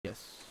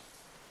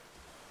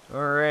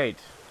Alright,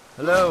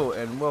 hello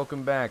and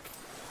welcome back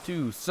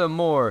to some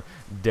more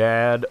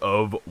Dad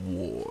of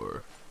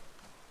War.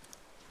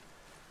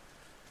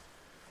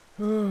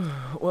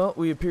 Well,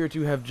 we appear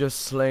to have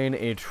just slain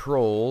a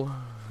troll.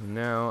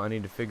 Now I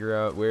need to figure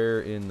out where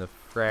in the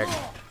frack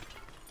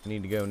I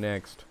need to go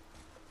next.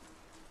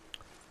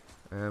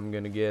 I'm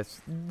gonna guess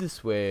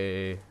this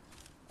way.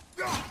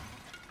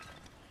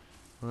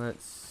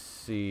 Let's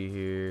see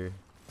here.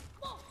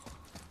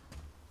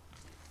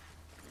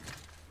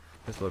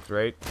 This looks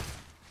right.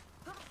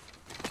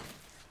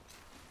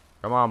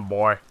 Come on,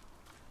 boy.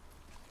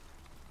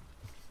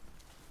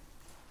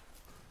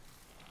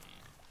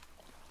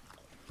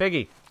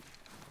 Piggy.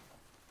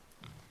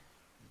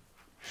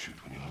 Shoot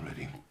when you're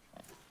ready.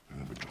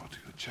 Remember, draw to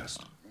your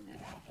chest.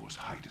 Wild boar's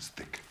hide is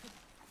thick.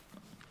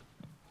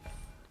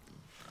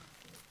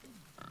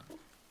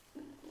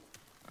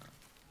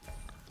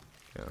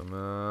 Come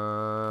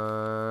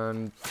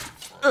on.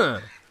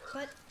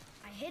 But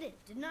I hit it,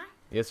 didn't I?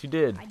 Yes, you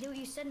did. I did what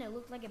you said and it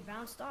looked like it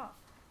bounced off.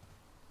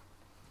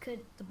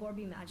 Could the boar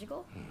be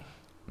magical?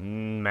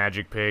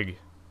 Magic pig.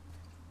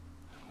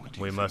 What do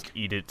you We think? must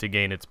eat it to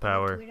gain its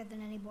power. Weirder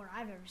than any boar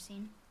I've ever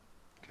seen.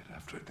 Get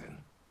after it then.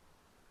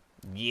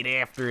 Get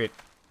after it.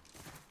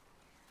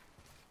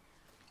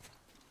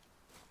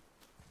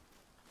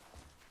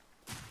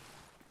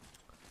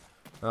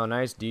 Oh,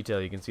 nice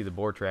detail. You can see the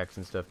boar tracks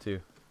and stuff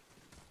too.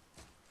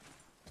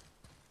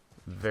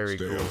 Very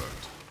Stay cool. alert.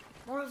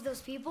 More of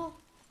those people?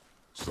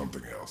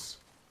 Something else.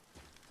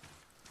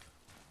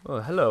 Oh,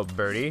 hello,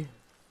 birdie.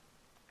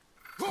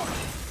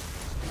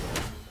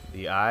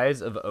 The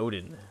Eyes of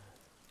Odin.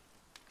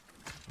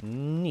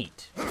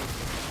 Neat.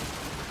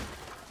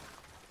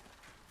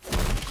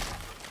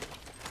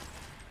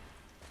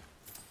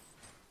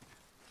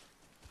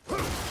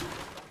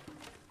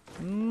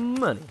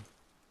 Money.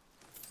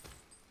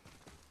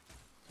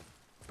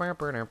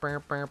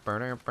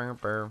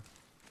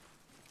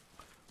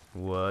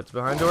 What's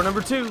behind door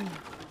number 2?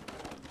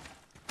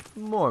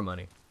 More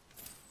money.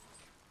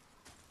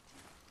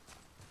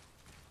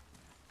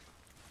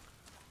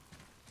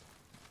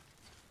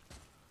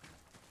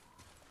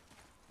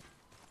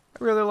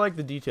 I really like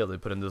the detail they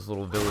put in this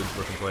little village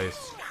looking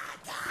place.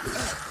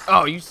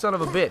 Oh, you son of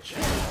a bitch.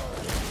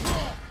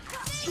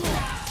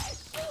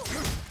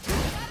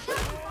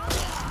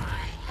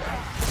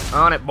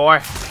 On it,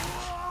 boy.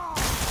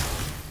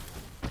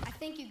 I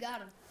think you got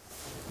him.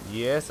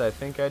 Yes, I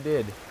think I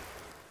did.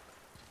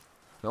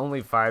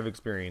 Only 5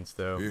 experience,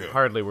 though. Here.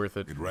 Hardly worth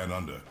it. It ran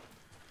under.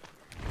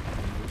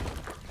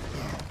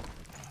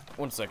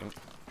 1 second.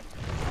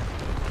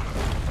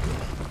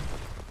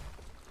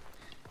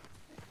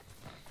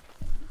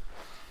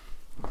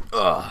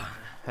 Ugh.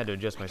 Had to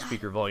adjust my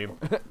speaker volume.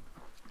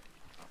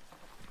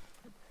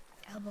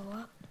 Elbow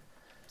up.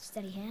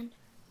 Steady hand.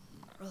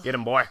 Get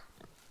him, boy.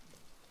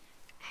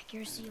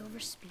 Accuracy over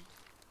speed.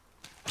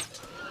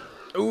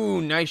 Ooh,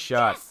 nice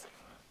shot.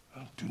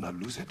 Do not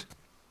lose it.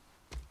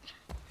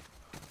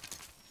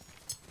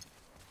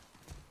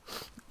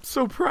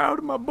 So proud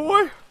of my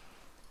boy.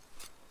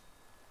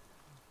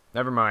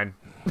 Never mind.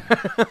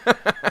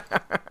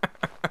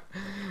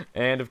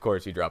 And of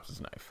course he drops his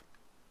knife.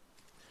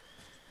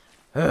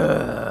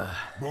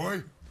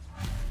 Boy?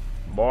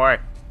 Boy.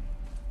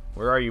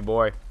 Where are you,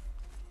 boy?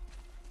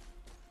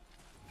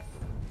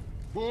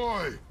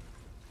 Boy!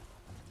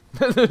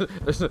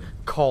 There's a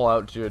call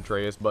out to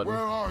Atreus button.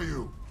 Where are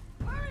you?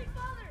 Hurry,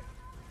 father!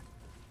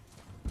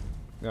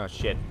 Oh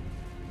shit.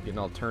 Getting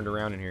all turned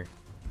around in here.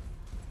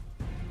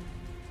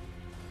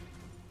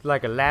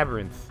 Like a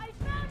labyrinth. I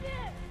found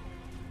it!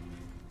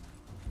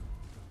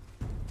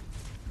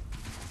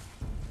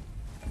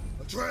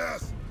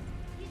 Atreus!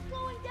 He's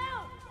slowing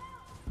down!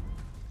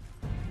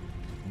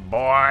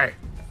 Boy.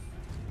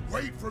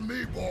 Wait for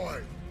me,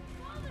 boy!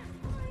 Father,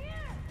 over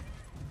here!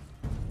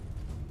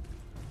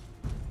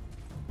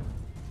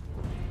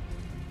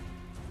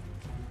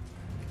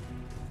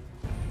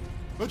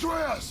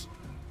 Atreus!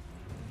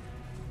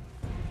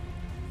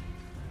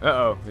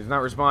 Uh-oh, he's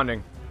not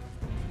responding.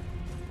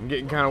 I'm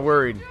getting kind of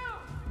worried.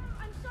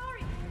 I'm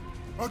sorry!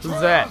 Atreus!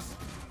 Who's that?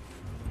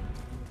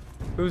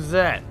 Who's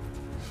that?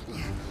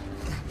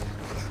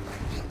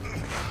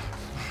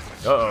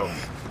 Uh-oh.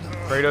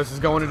 Kratos is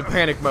going into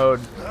panic mode.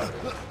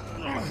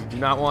 Do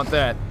not want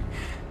that.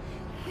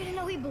 We didn't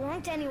know he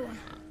belonged to anyone.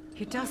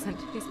 He doesn't.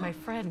 He's my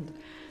friend.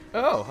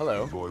 Oh,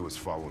 hello. The boy was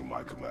following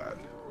my command.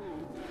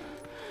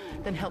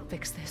 Then help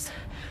fix this.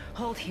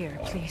 Hold here,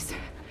 please.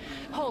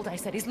 Hold, I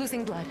said. He's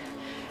losing blood.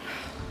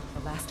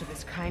 The last of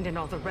his kind in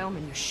all the realm,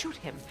 and you shoot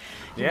him.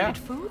 You Yeah.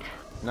 needed food?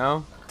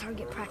 No?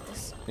 Target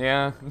practice.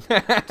 Yeah.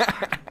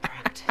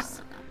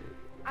 Practice.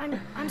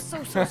 I'm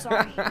so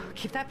sorry.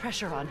 Keep that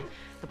pressure on.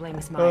 The blame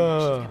is mine.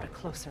 She's kept a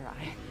closer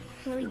eye.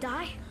 Will he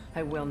die?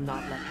 I will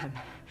not let him.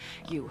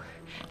 You.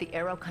 The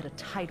arrow cut a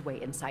tideway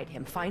inside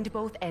him. Find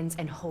both ends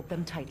and hold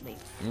them tightly.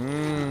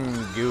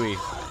 Gooey.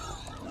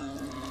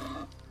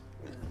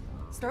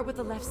 Start with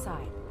the left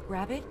side.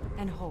 Grab it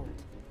and hold.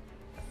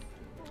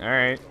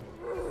 Alright.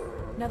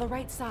 Now the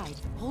right side.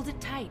 Hold it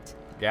tight.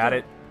 Got Good.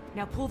 it.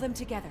 Now pull them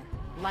together.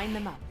 Line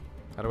them up.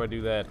 How do I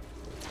do that?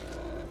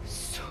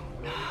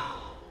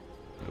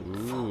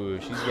 Ooh,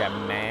 she's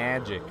got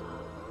magic.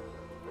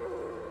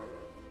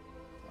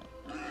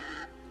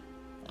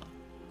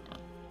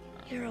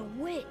 You're a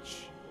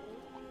witch.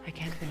 I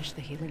can't finish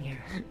the healing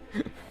here.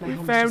 My We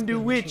home is just found a beyond the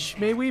witch. tree.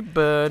 May we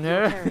burn You'll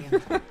her? carry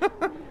him.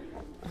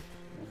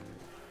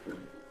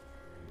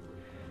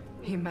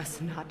 He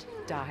must not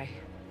die.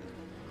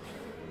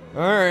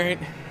 Alright.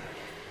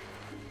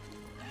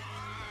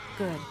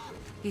 Good.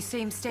 He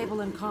seems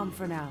stable and calm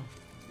for now.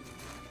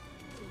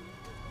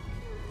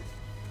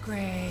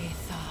 Kratos.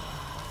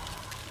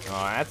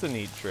 Oh, that's a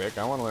neat trick.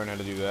 I want to learn how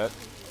to do that.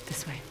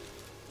 This way.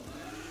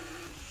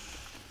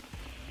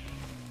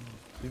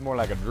 He's more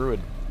like a druid.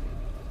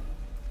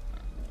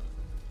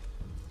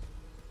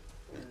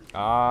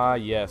 Ah,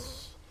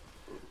 yes.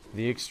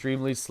 The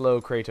extremely slow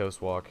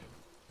Kratos walk.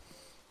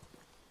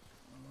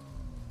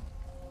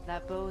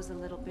 That bow's a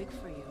little big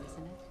for you,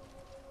 isn't it?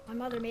 My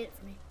mother made it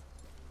for me.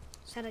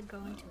 Said I'd grow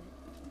into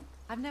it.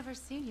 I've never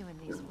seen you in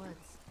these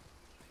woods.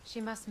 She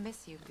must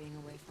miss you being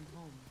away from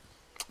home.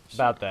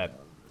 About that.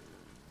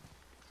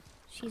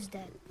 She's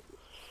dead.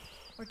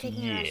 We're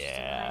taking her ashes to the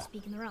Yeah. highest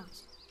peak in the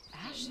realms.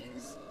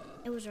 Ashes?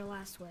 It was her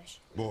last wish.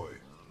 Boy,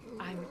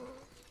 I'm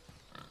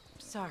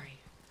sorry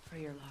for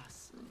your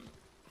loss.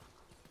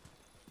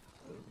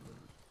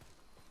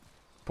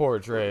 Poor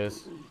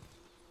Atreus.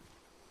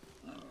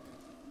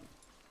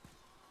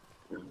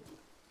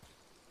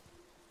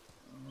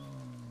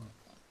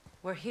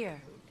 We're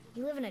here.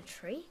 You live in a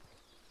tree?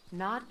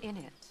 Not in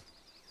it.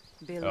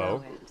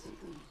 Below Oh. it.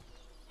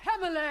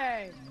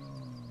 Hemele!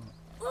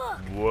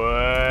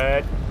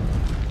 What?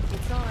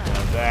 It's alright.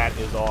 Now that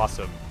is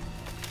awesome.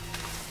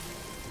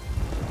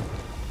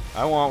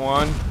 I want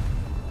one.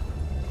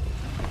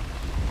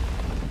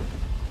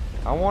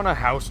 I want a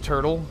house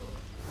turtle.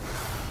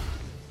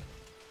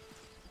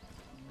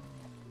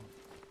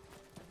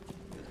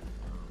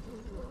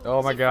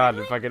 Oh my god,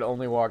 if I could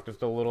only walk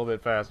just a little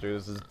bit faster.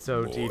 This is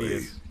so Boy.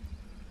 tedious.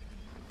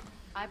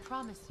 I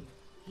promise you,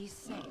 he's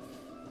safe.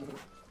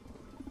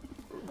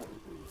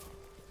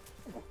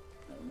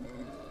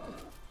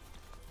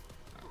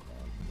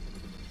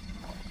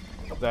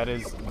 That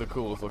is the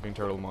coolest looking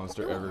turtle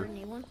monster You ever. want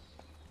anyone?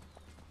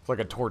 It's like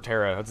a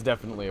Torterra. That's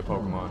definitely a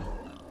Pokemon.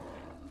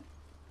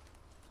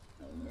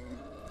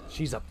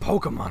 She's a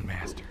Pokemon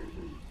master.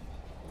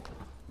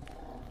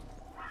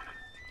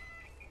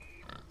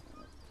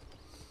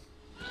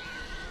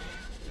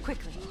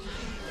 Quickly.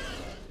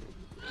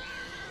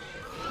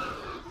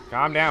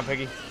 Calm down,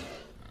 Piggy.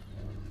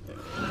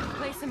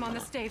 Place him on the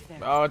stave there.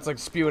 Oh, it's like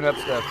spewing up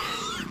stuff.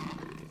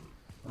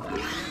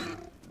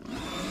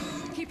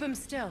 Keep him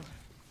still.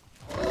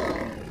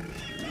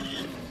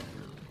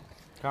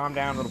 Calm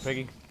down, little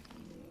piggy.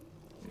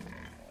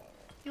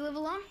 You live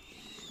alone?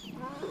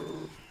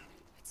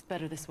 It's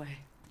better this way.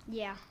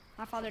 Yeah.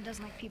 My father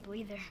doesn't like people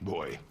either.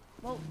 Boy,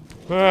 Whoa.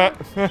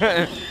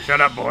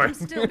 Shut up, boy. Keep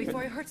him still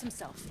before he hurts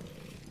himself.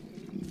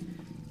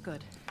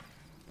 Good.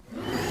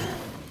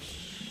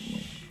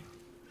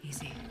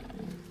 Easy.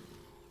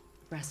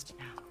 Rest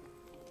now.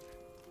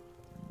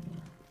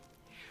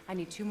 I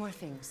need 2 more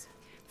things.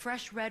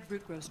 Fresh red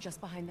root grows just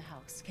behind the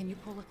house. Can you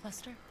pull a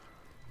cluster?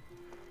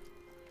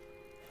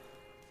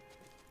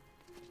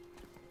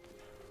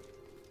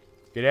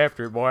 Get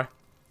after it, boy.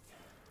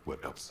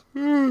 what else?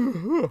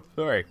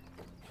 Sorry.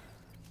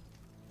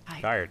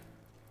 I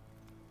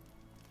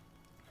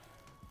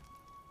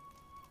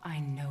I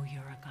know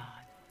you're a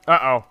god.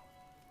 Uh-oh.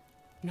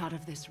 Not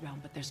of this realm,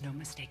 but there's no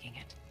mistaking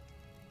it.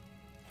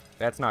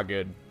 That's not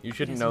good. You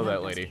shouldn't It is know not,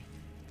 that, lady. Dusty.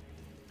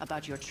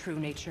 About your true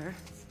nature,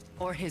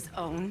 or his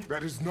own.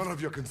 that is none of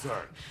your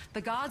concern.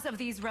 The gods of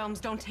these realms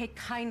don't take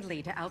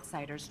kindly to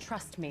outsiders,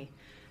 trust me.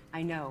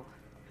 I know.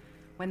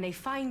 When they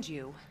find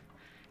you,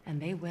 and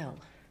they will,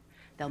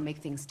 they'll make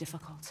things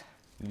difficult.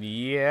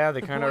 Yeah,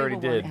 they The kind boy of already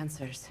will want did.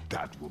 answers.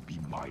 That will be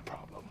my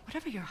problem.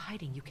 Whatever you're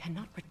hiding, you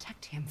cannot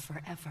protect him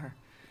forever.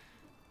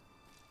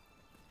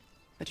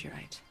 But you're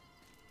right.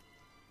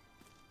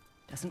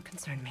 Doesn't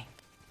concern me.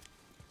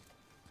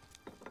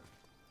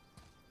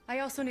 I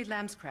also need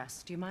lamb's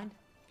cress. Do you mind?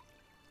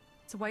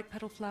 It's a white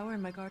petal flower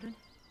in my garden.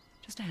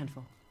 Just a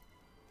handful.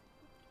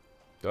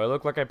 Do I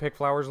look like I pick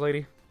flowers,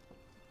 lady?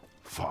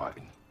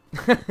 Fine.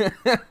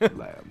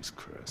 Lamb's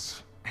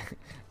Chris.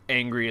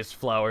 Angriest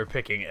flower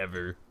picking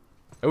ever.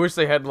 I wish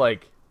they had,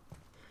 like,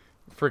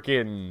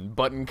 freaking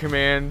button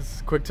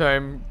commands,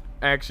 QuickTime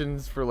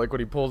actions for, like, when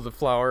he pulls the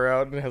flower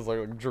out and it has, like,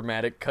 a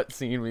dramatic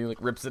cutscene when he,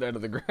 like, rips it out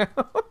of the ground.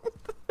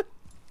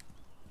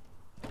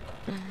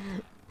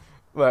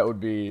 That would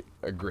be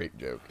a great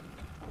joke.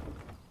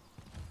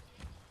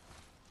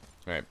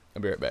 Alright,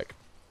 I'll be right back.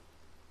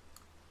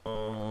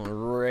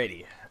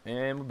 Alrighty,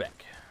 and we're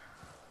back.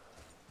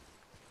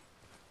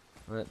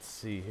 Let's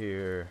see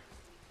here.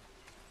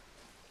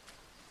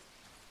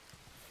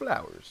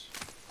 Flowers.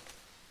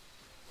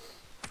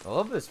 I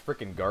love this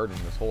freaking garden,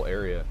 this whole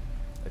area.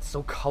 It's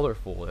so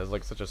colorful. It has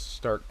like such a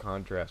stark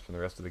contrast from the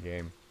rest of the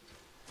game.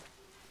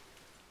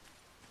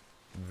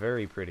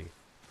 Very pretty.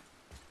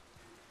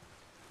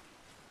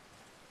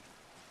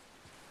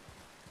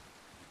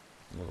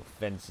 Little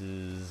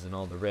fences and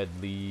all the red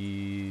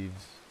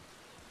leaves.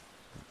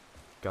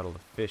 Got all the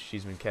fish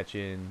she's been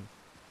catching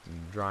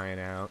and drying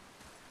out.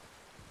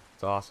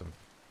 It's awesome.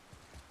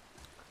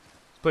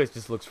 This place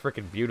just looks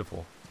freaking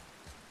beautiful.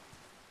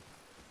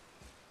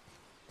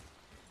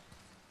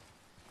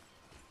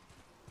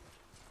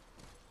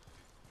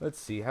 Let's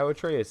see how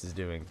Atreus is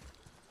doing.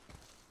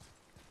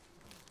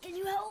 Can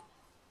you help?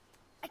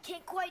 I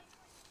can't quite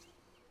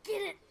get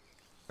it.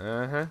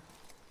 Uh-huh.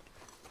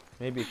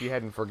 Maybe if you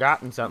hadn't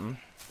forgotten something.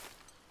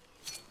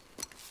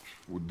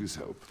 Would this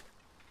help?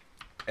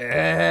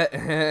 I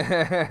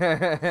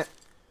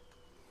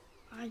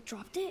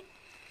dropped it?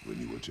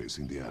 When you were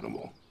chasing the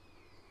animal.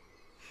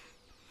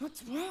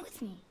 What's wrong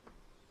with me?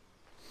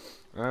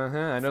 Uh-huh,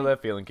 I know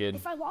that feeling, kid.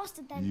 If I lost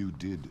it, then... You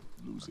did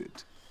lose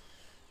it.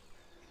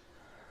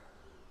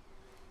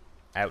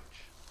 Ouch.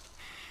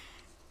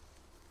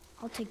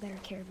 I'll take better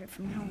care of it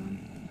from now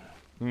on.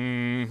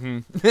 Mm-hmm.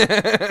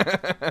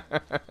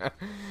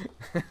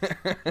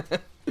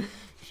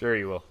 Sure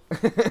you will.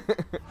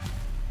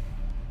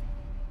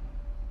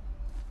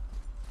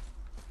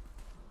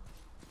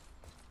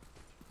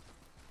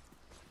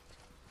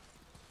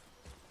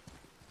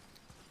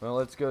 Well,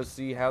 let's go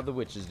see how the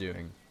witch is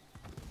doing.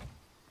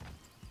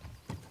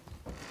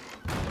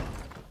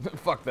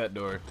 Fuck that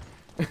door.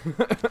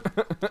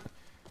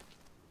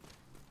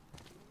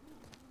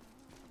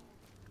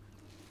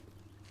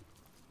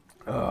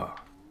 Ugh.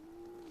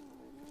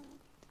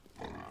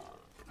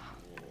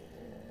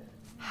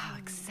 Oh,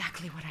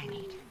 exactly what I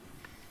need.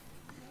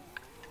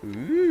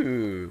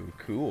 Ooh,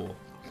 cool.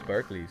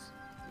 Sparklies.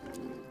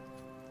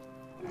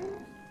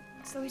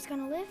 So he's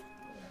gonna live?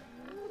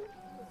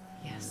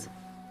 Yes.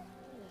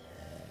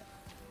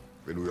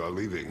 Then we are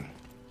leaving.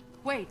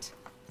 Wait.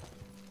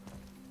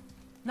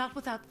 Not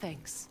without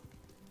thanks.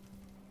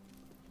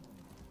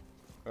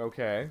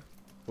 Okay.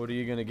 What are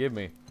you gonna give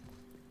me?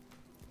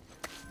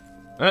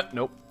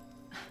 Nope.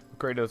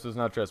 Kratos does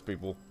not trust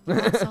people.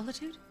 Want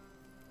solitude?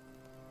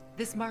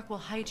 This mark will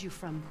hide you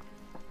from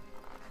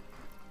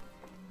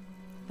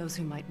those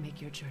who might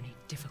make your journey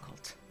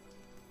difficult.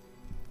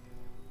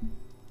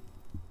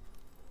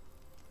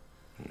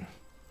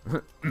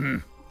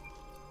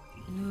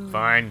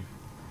 Fine.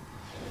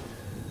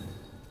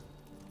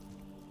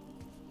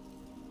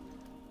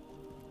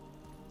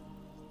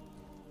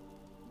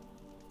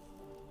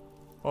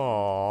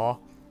 Aww.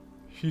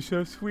 She's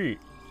so sweet.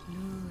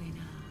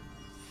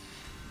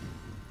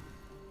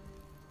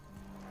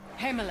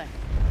 Heimele.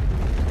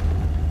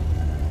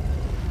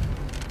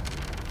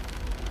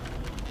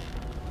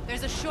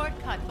 There's a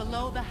shortcut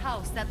below the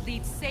house that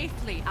leads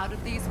safely out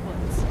of these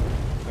woods.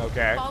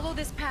 Okay. Follow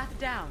this path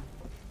down,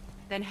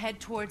 then head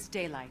towards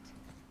daylight.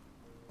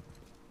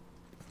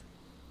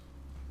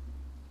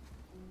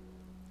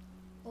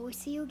 Will we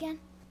see you again?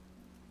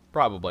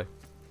 Probably.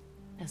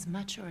 As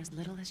much or as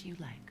little as you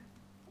like.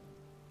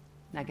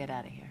 Now get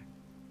out of here.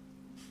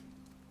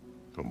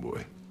 Come,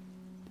 boy.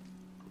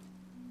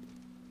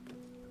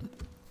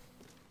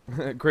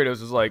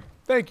 Kratos is like,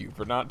 thank you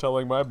for not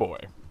telling my boy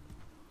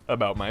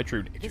about my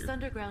true This nature.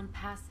 underground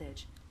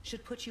passage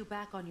should put you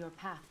back on your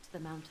path to the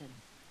mountain.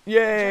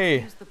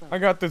 Yay! Just use the boat. I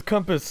got the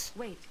compass.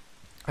 Wait.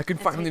 I can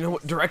And finally take know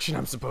what this. direction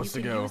I'm supposed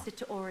You to can go. use it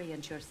to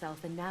orient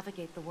yourself and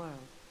navigate the world.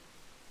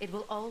 It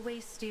will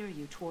always steer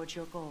you towards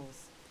your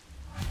goals.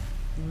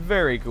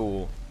 Very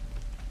cool.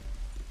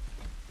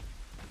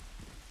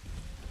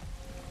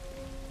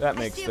 That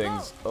makes see a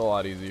things a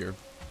lot easier.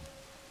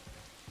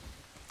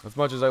 As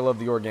much as I love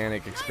the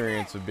organic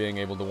experience of being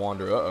able to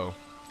wander. Uh-oh.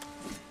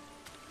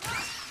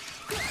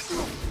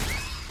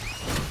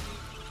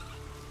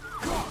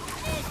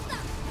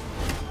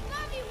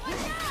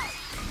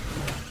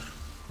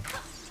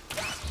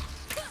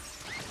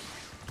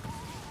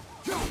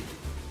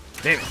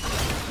 Damn it.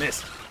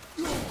 Missed.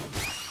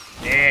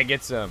 Yeah,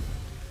 get some.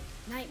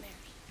 Nightmares.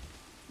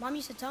 Mom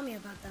used to tell me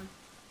about them.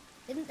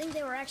 Didn't think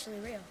they were actually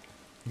real.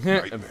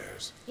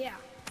 Nightmares. Yeah,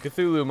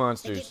 Cthulhu they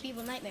monsters. give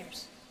people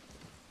nightmares.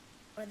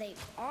 Or they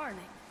are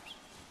nightmares.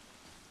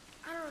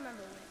 I don't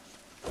remember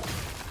which.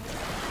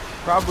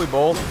 Probably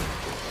both.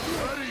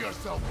 Ready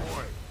yourself,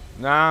 boy.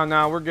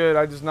 Nah, we're good.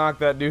 I just knocked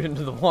that dude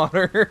into the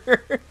water.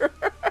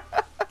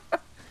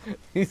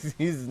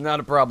 he's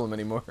not a problem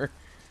anymore.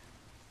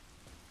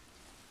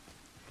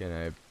 Can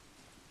I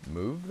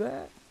move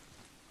that?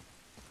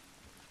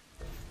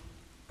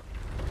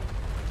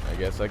 I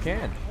guess I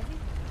can.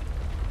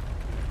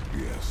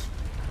 Yes.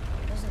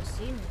 Doesn't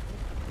seem like it.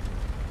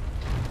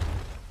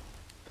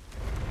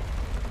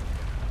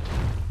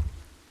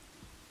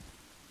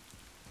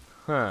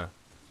 Huh.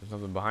 There's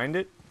something behind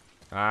it?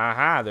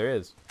 Aha, there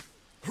is.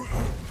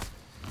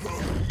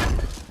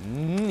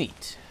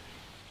 Neat.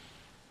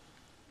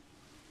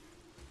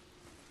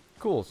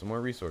 Cool, some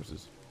more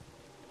resources.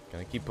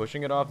 Can I keep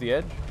pushing it off the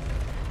edge?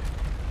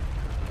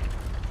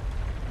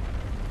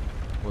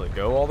 Will it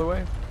go all the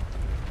way?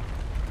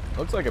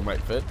 Looks like it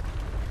might fit.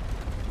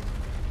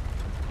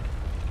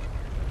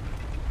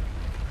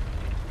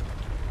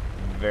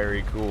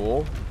 Very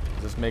cool.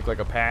 Does this make like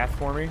a path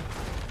for me?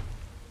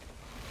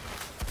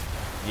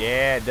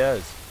 Yeah, it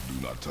does.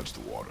 Do not touch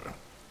the water.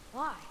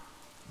 Why?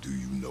 Do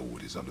you know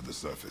what is under the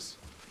surface?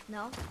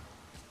 No.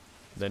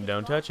 Then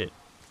don't touch it.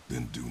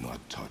 Then do not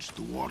touch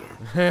the water.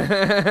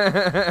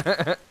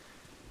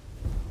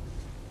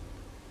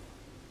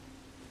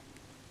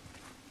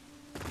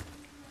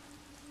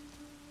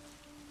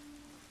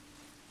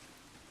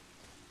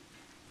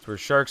 It's where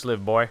sharks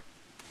live, boy.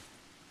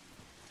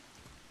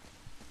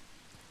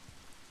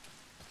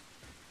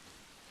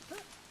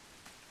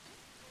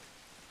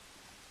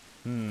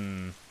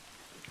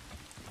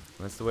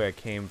 That's the way I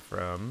came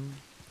from.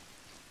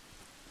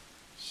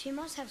 She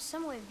must have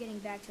some way of getting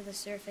back to the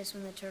surface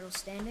when the turtle's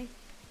standing.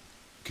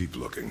 Keep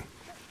looking.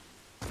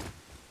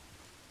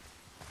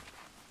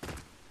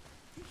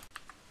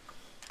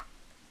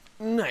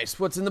 Nice.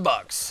 What's in the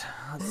box?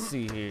 Let's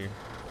see here.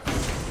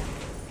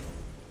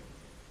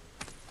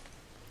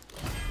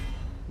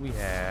 We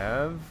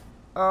have...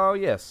 Oh,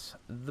 yes.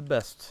 The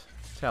best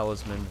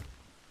talisman.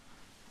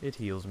 It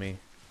heals me.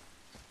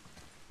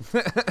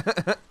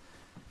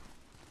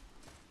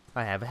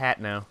 I have a hat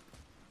now.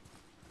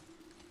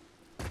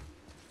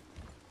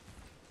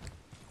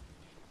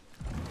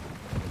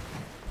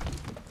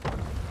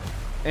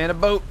 And a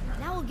boat.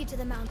 Now we'll get to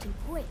the mountain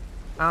quick.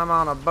 I'm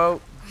on a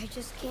boat. I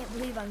just can't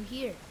believe I'm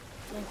here.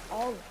 Doing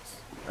all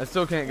this. I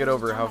still can't get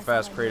over how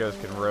fast Kratos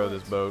can row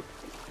this boat.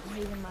 Not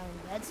even my own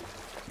beds.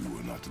 You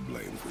are not to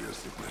blame for your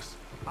sickness.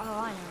 Oh,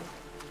 I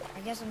know.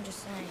 I guess I'm just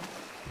saying.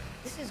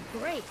 This is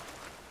great.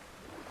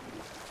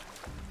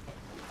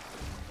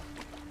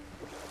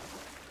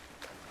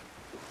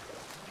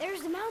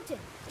 There's the mountain.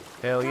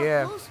 Hell Look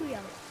yeah. how close we are.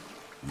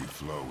 We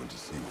flow into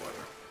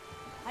seawater.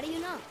 How do you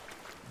know?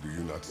 Do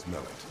you not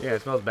smell it? Yeah,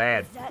 it smells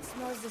bad. That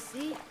smells the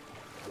sea.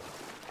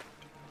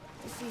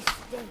 The sea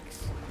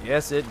stinks.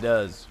 Yes, it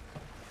does.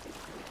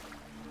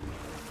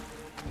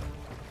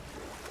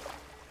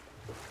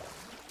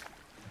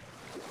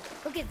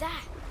 Look at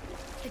that.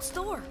 It's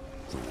Thor.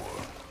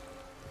 Thor,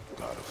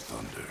 god of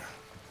thunder.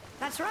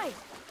 That's right.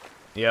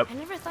 Yep. I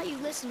never thought you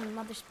listened when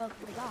Mother spoke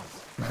of the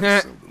gods.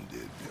 I seldom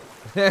did.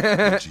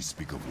 But she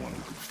speak of one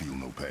who could feel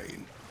no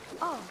pain.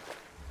 Oh.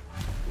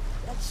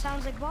 That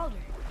sounds like Baldur.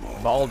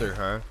 Baldur,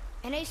 huh?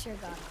 An Aesir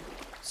god.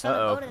 Son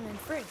Uh-oh. of Odin and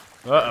Frigg.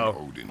 Uh-oh.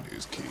 Odin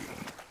is king.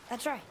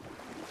 That's right.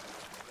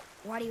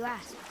 Why do you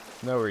ask?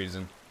 No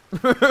reason.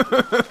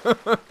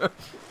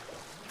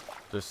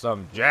 Just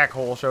some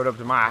jackhole showed up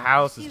to my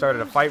house and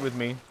started a fight with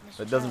me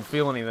that doesn't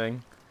feel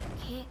anything.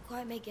 Can't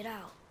quite make it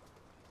out.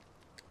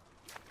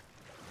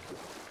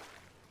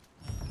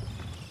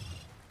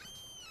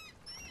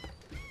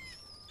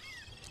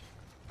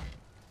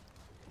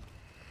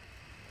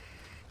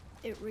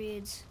 It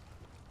reads,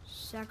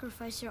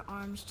 sacrifice your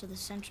arms to the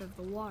center of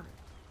the water.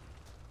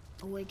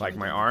 Like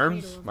my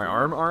arms? My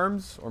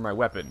arms? Or my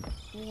weapon?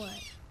 What?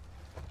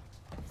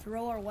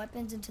 Throw our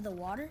weapons into the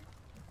water?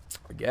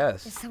 I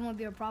guess. This won't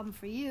be a problem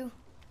for you.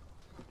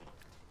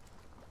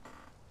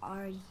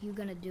 Are you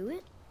gonna do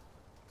it?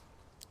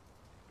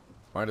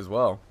 Might as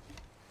well.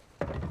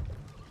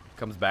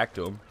 Comes back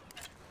to him.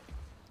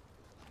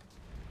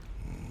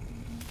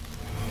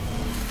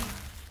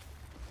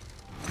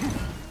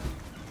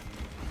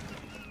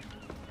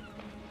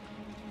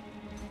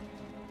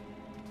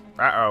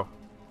 Uh-oh.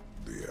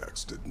 The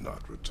axe did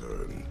not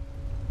return.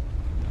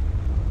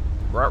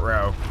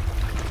 Ruh-roh.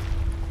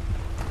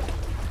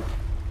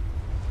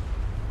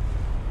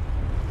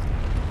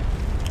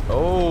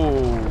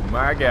 Oh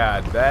my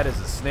god, that is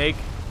a snake.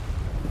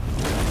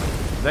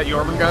 Is that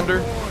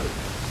Jormungandr?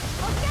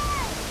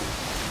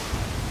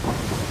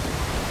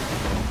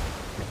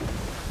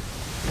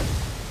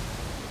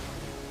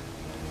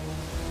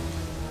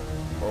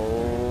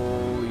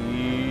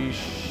 Holy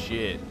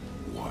shit.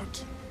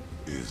 What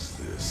is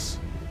this?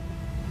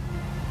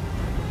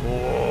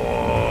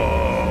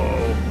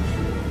 Whoa.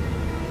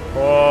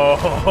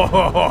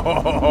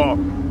 Oh.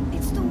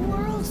 It's the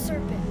world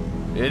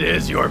serpent. It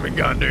is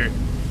Jormungandr.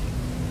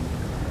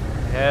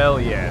 Hell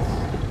yes.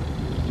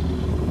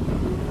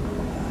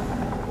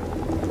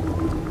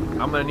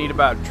 I'm gonna need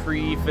about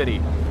 350.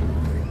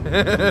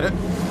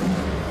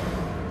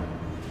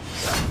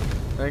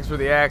 Thanks for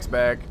the axe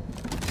back.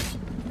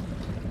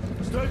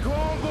 Stay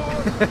calm, boy! I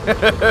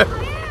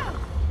am!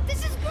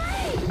 This is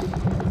great!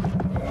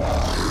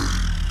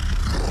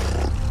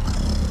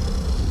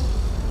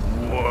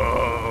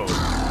 Whoa.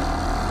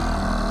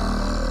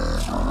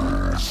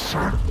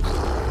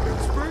 It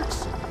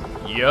speaks?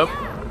 Yep.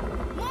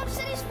 Mom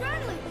said he's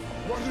friendly.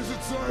 What does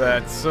it say?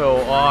 That's so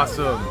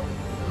awesome.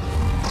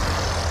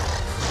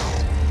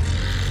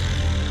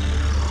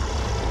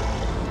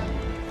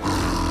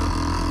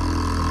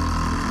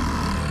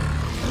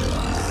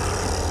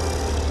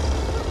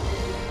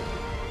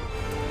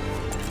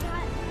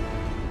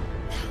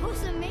 That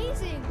was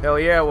amazing. Hell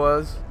yeah, it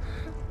was.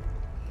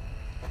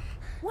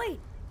 Wait,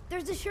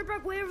 there's the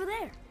shipwreck way over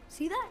there.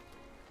 See that?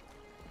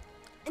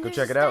 And Go there's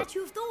check the it out.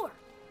 statue of Thor.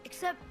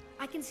 Except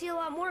I can see a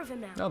lot more of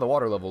him now. Oh, the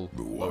water level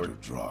The water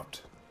lowered.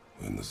 dropped,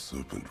 and the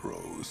serpent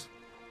rose.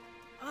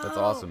 That's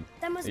Oh, awesome.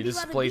 That must He be why the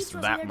displaced beast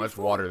wasn't that there much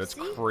before, water. That's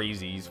see?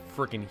 crazy. He's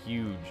freaking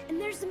huge. And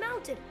there's the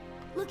mountain.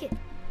 Look it.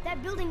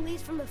 That building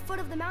leads from the foot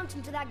of the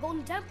mountain to that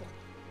golden temple.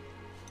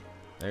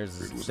 There's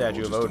It the was statue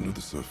all of just Odin. under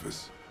the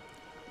surface.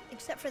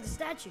 Except for the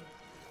statue.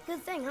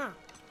 Good thing, huh?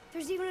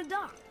 There's even a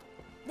dock.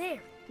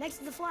 There, next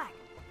to the flag.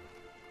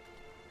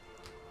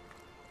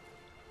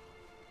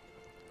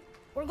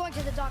 We're going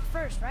to the dock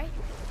first, right?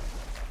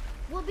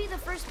 We'll be the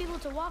first people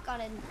to walk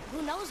on it in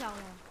who knows how long.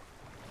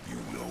 You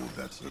know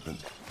that serpent?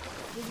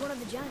 He's one of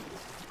the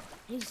giants.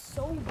 He's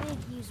so big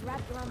he's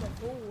wrapped around the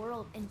whole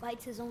world and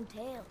bites his own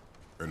tail.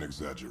 An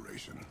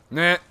exaggeration.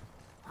 Nah.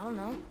 I don't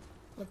know.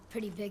 Looked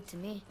pretty big to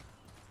me.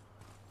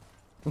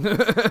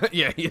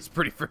 Yeah, he is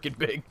pretty freaking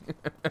big.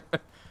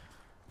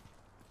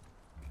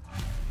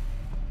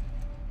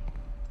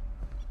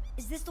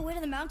 Is this the way to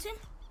the mountain?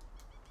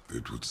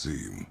 It would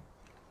seem.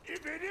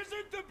 If it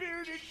isn't the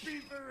bearded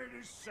beaver, it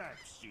is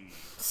Sackseed.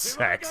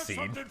 Sackseed. I got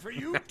something for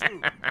you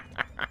too.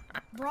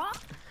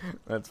 Brock?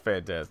 That's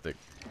fantastic.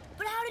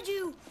 But how did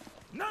you...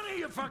 None of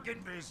your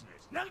fucking business.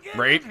 Now get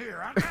Right? in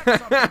here. I got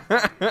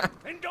something for you.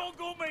 And don't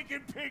go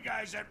making pig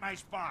eyes at my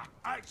spot.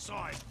 I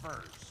saw it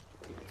first.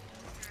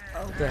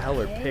 What the hell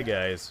are pig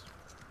eyes?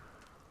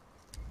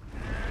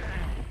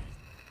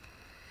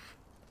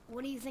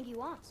 What do you think he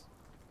wants?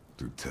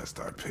 To test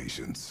our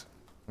patience.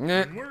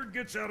 Nah. When word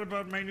gets out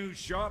about my new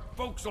shop,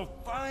 folks will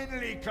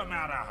finally come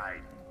out of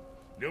hiding.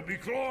 They'll be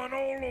clawing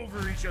all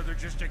over each other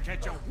just to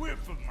catch a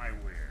whiff of my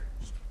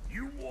wares.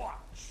 You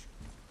watch.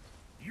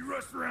 You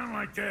rush around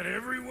like that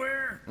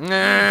everywhere?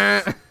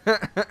 Nah.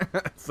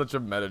 Such a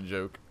meta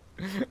joke.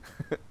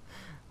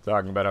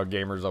 Talking about how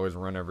gamers always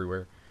run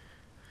everywhere.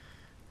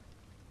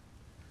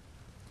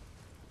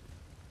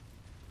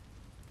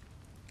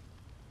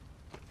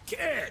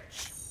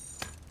 Catch!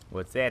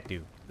 What's that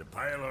do? The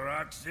pile of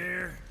rocks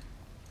there?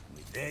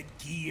 With that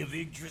key of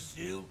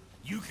Yggdrasil,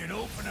 you can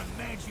open a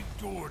magic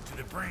door to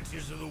the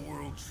branches of the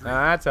world tree.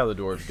 That's how the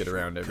dwarves get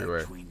around Shortcut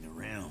everywhere. Between the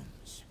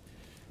realms.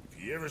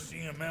 If you ever see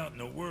him out in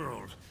the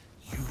world,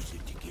 use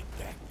it to get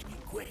back to me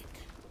quick.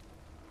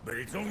 But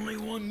it's only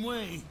one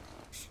way.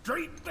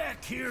 Straight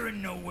back here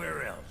and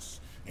nowhere else.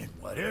 And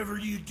whatever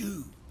you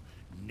do,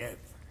 never,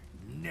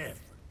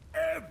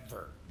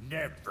 never,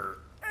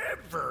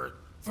 ever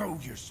throw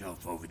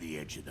yourself over the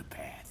edge of the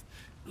path,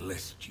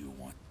 lest you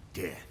want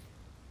death.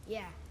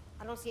 Yeah,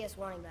 I don't see us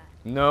wanting that.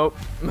 Nope.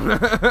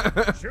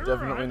 Sure,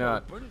 Definitely I'm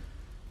not. open.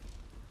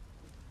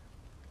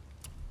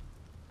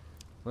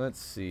 Let's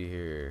see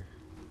here.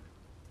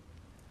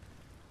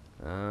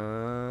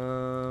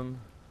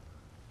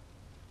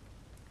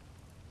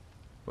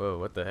 Whoa,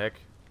 what the heck?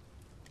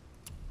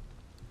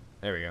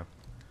 There we go.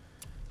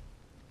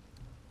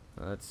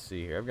 Let's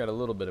see here. I've got a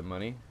little bit of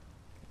money.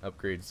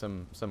 Upgrade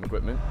some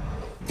equipment.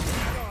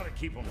 That ought to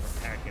keep them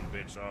from hacking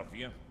bits off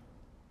you.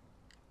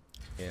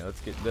 Yeah,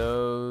 let's get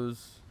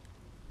those.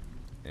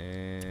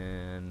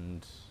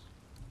 And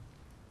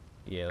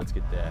yeah, let's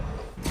get that.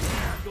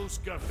 Go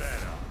scuff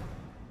that up.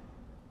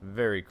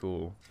 Very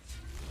cool.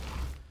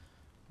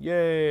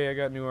 Yay, I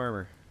got new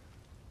armor.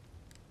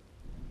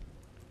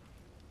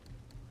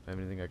 Have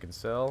anything I can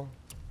sell?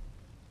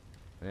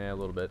 Yeah, a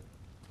little bit.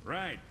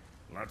 Right.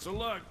 Lots of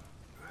luck.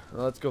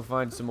 Well, let's go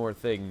find some more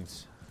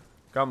things.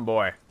 Come,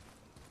 boy.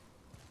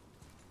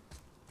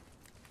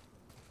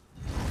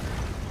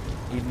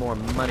 Need more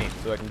money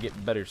so I can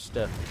get better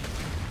stuff.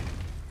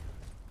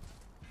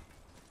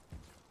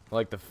 I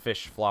like the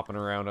fish flopping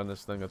around on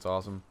this thing. That's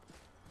awesome.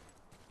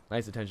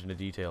 Nice attention to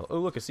detail. Oh,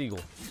 look, a seagull.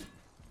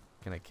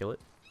 Can I kill it?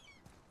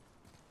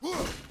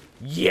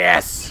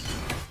 Yes!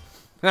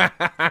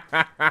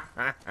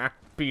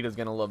 Peter's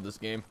gonna love this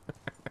game.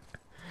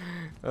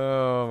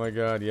 Oh my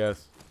god,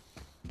 yes.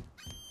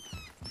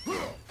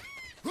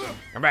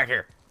 Come back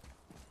here.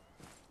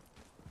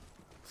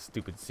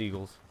 Stupid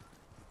seagulls.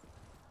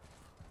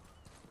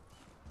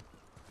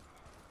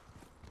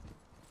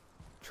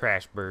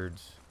 Trash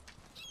birds.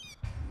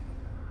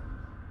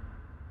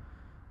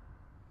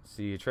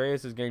 See,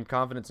 Atreus has gained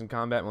confidence in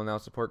combat and will now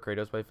support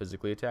Kratos by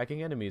physically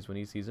attacking enemies when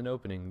he sees an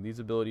opening. These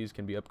abilities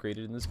can be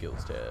upgraded in the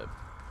skills tab.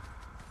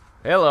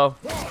 Hello.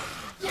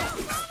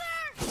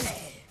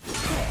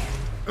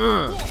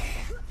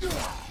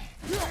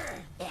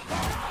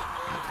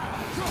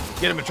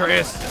 Get him,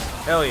 Atreus.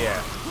 Hell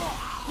yeah.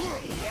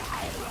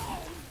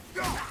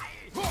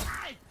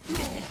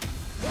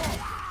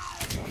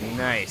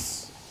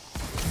 Nice.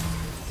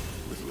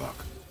 With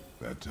luck,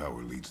 that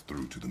tower leads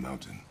through to the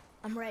mountain.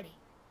 I'm ready.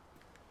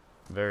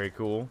 Very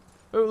cool.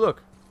 Oh,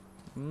 look.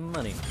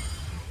 Money.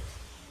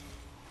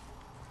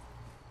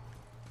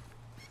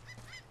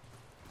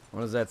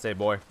 What does that say,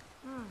 boy?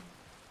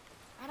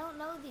 I don't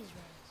know these runes.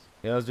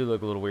 Yeah, those do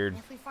look a little weird.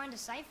 And if we find a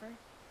cipher,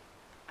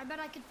 I bet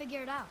I could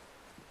figure it out.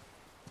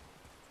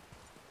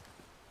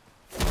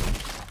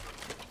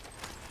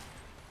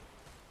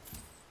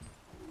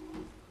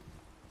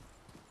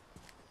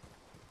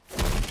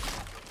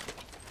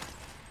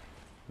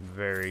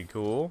 Very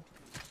cool.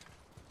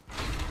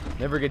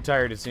 Never get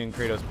tired of seeing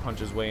Kratos punch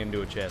his way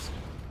into a chest.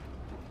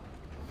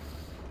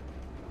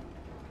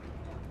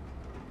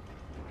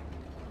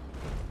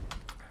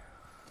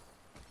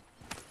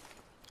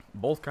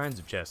 Both kinds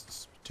of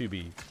chests, to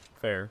be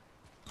fair.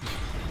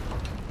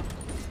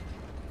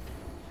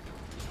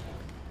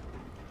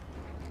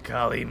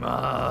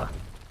 Kalima.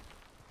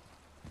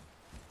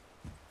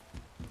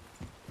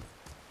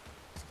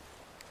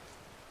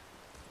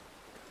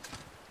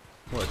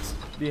 What's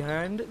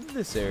behind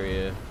this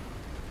area?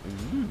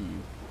 Ooh.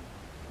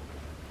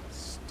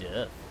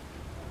 Stuff.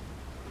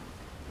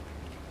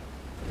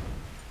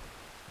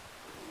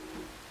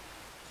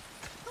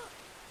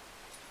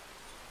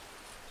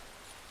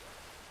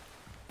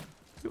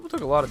 People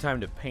took a lot of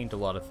time to paint a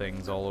lot of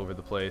things all over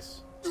the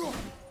place.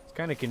 It's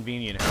kind of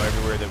convenient how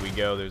everywhere that we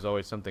go, there's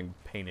always something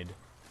painted.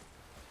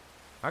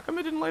 How come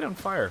it didn't light on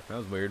fire? That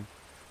was weird.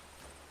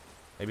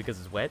 Maybe because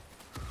it's wet?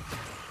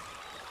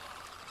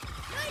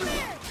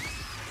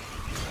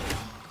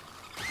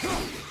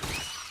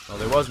 Oh,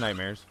 there was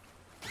nightmares.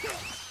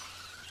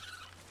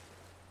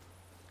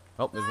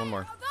 Oh, there's one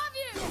more.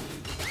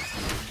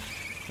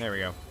 There we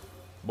go.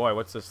 Boy,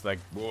 what's this thing?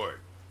 Boy.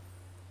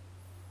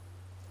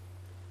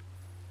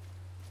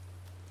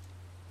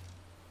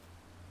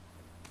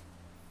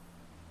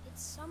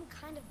 It's some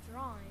kind of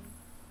drawing.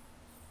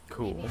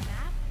 Cool. Maybe a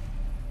map?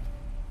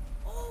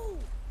 Oh,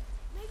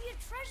 maybe a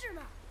treasure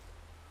map.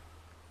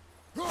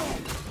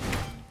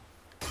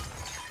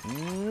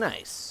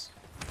 Nice.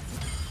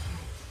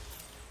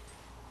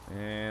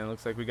 And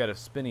looks like we got a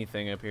spinny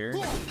thing up here.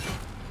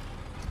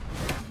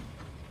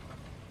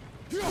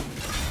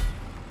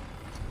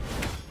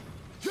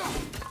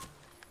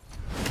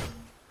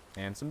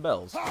 And some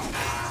bells.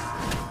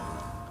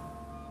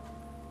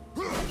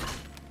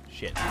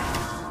 Shit.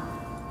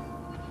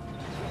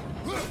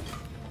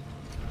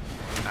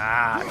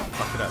 Ah,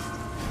 fuck it up.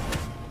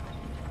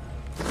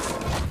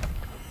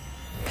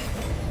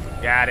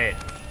 Got it.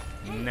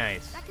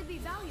 Nice. That could be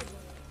valuable.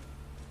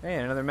 Hey,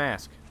 another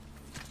mask.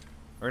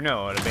 Or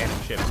no, an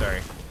abandoned ship,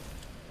 sorry.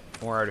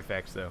 More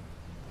artifacts, though.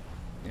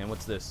 And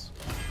what's this?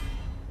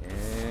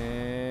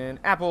 An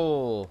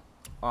apple!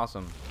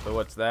 Awesome. So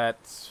what's that?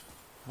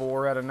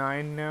 4 out of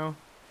 9 now?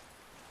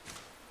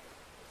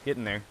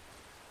 Getting there.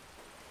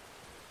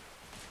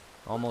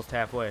 Almost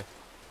halfway.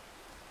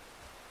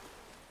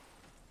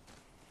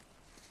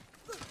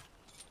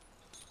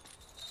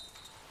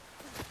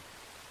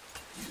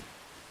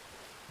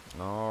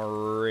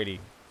 Alrighty.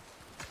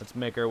 Let's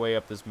make our way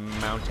up this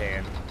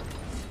mountain.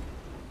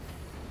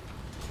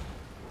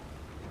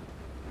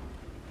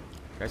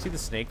 Can I see the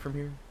snake from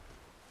here?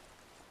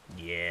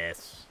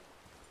 Yes.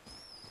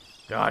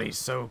 God, he's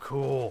so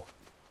cool.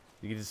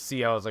 You can just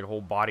see how his like whole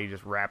body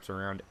just wraps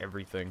around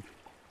everything. Is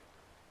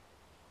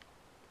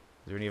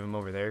there any of them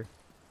over there?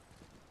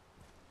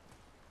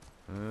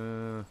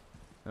 I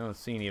don't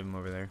see any of them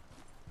over there.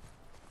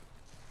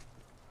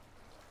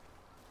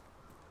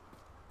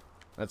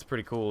 That's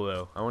pretty cool,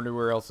 though. I wonder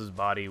where else his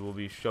body will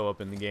show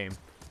up in the game.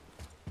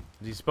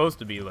 He's supposed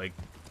to be like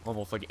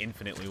almost like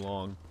infinitely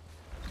long.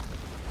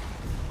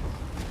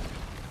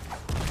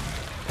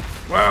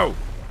 Whoa!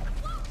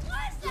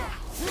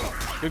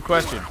 Good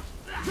question.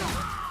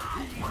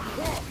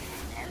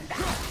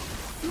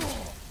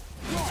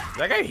 Is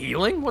that guy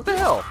healing? What the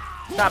hell?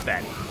 Stop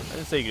that. I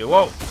didn't say you could.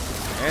 Whoa!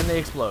 And they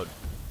explode.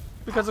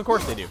 Because of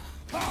course they do.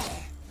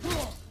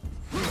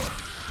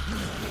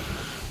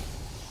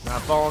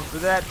 Not falling for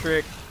that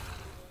trick.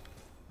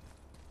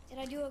 Did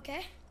I do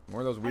okay?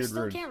 More of those weird I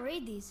still runes. can't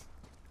read these.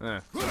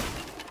 Oh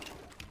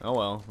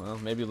well. Well,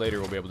 maybe later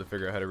we'll be able to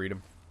figure out how to read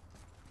them.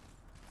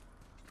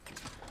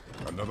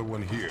 Another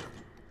one here.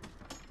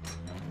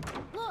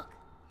 Look!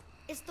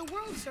 It's the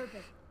world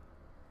serpent.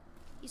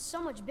 He's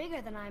so much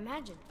bigger than I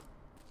imagined.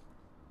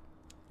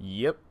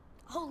 Yep.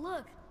 Oh,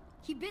 look!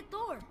 He bit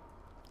Thor.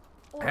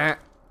 Or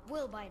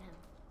will bite him.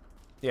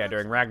 Yeah,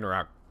 during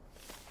Ragnarok.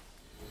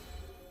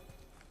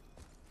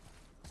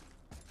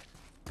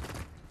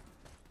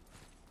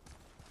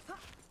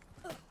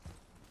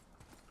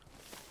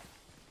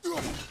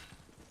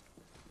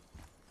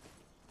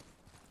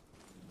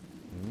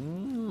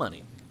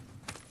 Money.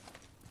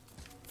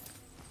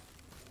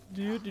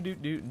 Do do do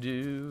do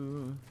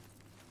do.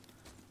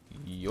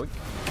 Yoink.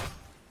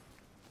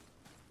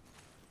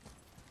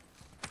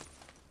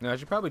 Now I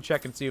should probably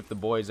check and see if the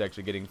boy's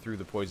actually getting through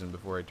the poison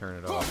before I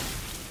turn it off.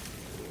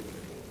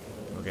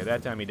 Okay,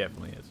 that time he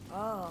definitely is.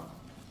 Oh.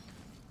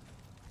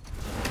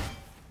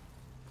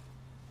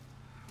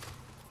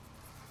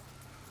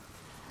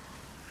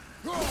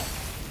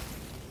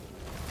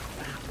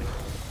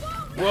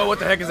 Whoa, what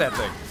the heck is that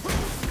thing?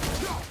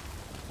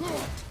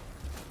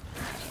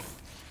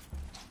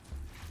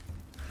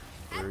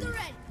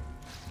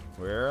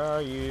 Where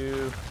are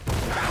you?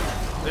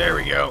 There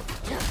we go.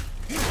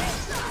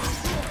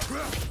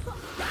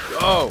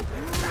 Oh!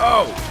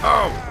 Oh!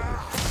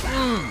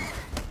 Oh!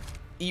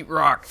 Eat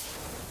rock.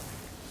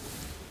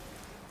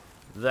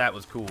 That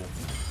was cool.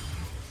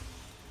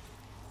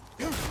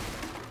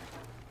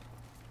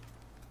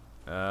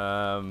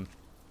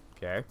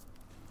 Okay.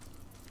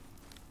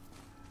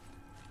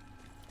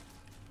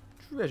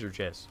 Treasure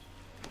chest.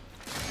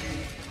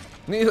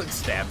 He like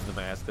stabs the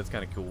mask. That's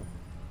kind of cool.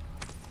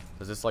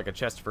 Is this like a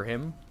chest for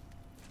him?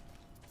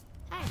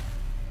 Hey,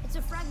 it's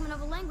a fragment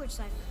of a language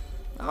cipher.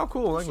 Oh,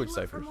 cool. Language We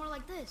should look for ciphers. more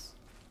like this.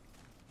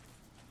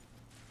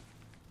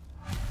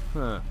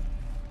 Huh.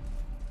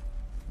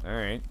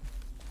 Alright.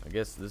 I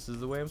guess this is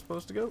the way I'm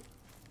supposed to go.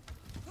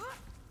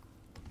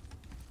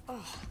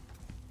 Oh,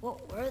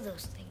 what were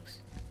those things?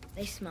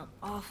 They smell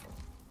awful.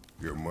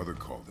 Your mother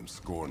called them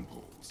scorn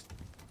poles.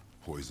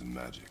 Poison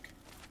magic.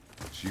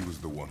 She was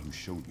the one who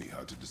showed me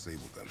how to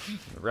disable them.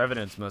 The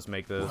Revenants must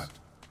make those. What?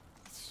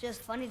 It's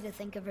just funny to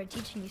think of her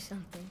teaching you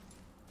something.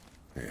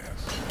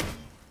 Yes.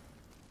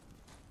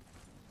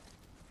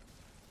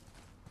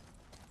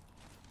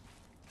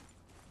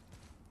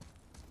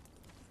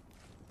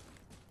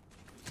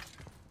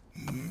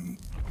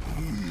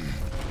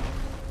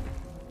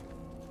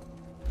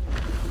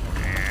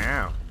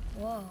 Ow.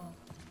 Whoa.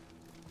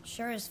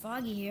 Sure is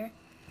foggy here.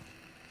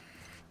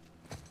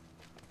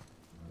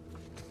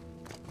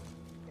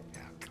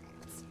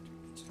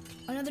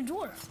 Another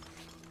dwarf.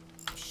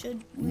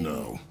 Should we...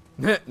 No.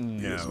 No.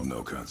 He is of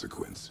no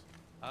consequence.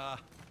 Hi,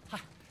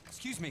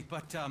 excuse me,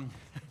 but,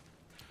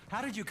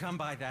 how did you come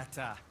by that,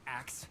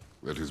 axe?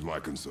 That is my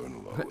concern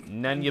alone.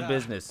 None your And,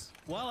 business.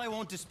 Well, I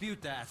won't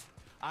dispute that.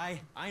 I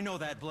know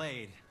that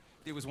blade.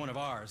 It was one of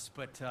ours,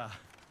 but,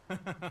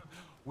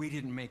 we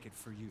didn't make it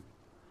for you.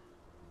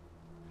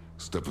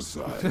 Step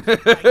aside.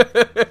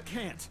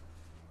 Can't.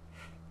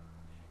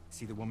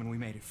 See, the woman we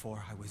made it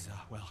for, I was,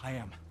 well, I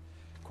am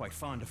quite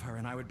fond of her,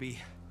 and I would be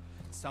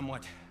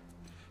somewhat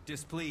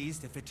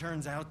displeased if it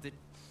turns out that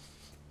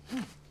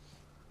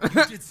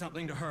you did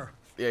something to her.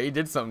 Yeah, he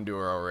did something to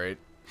her, alright.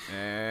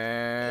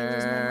 It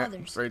was my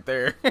mother's. Right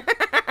there.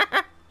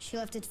 She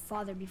left its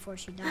father before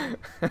she died.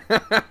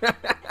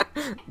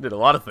 Did a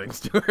lot of things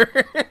to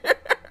her.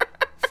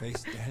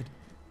 Face dead.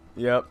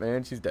 Yep,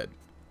 and she's dead.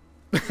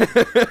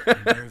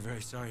 I'm very,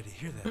 very sorry to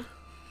hear that.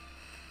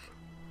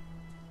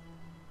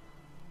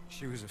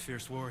 She was a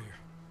fierce warrior.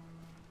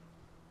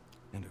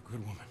 And a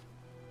good woman.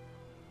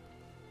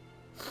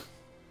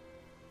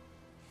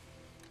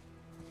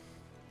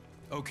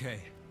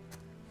 Okay.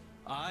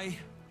 I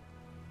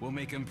will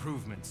make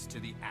improvements to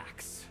the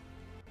axe.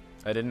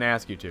 I didn't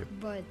ask you to.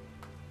 But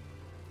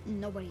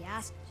nobody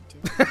asked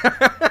you to.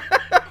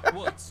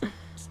 Well, it's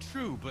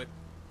true, but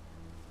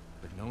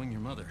knowing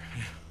your mother,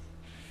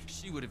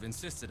 she would have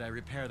insisted I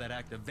repair that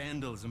act of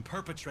vandalism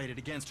perpetrated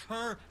against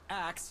her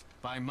axe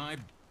by my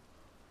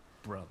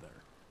brother.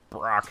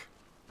 Brock,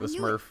 the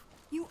You- Smurf.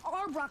 You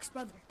are Brock's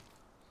brother.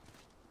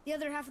 The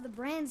other half of the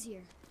brand's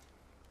here.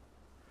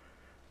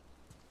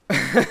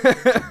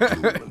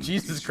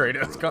 Jesus,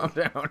 Kratos, calm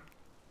down.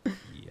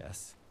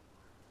 Yes.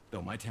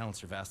 Though my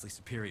talents are vastly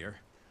superior.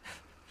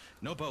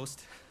 No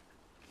boast.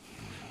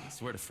 I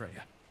swear to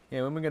Freya.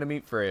 Yeah, when are we gonna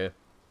meet Freya?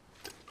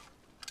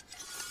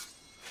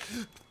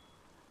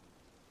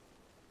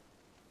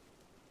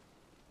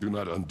 Do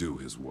not undo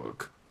his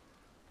work.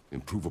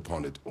 Improve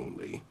upon it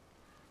only.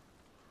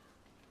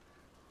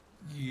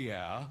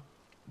 Yeah,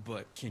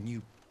 but can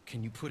you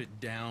put it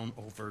down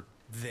over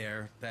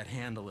there? That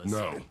handle is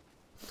No.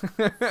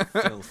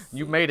 filthy.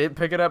 You made it.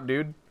 Pick it up,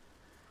 dude.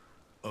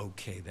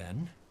 Okay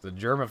then. It's a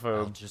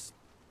germaphobe.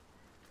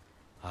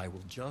 I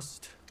will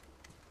just.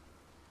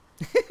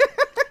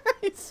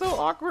 It's so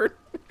awkward.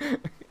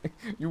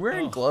 You're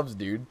wearing Oh. gloves,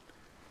 dude.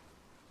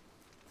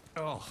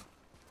 Oh.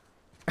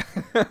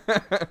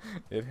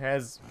 It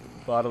has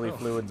bodily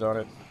fluids on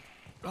it.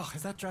 Oh,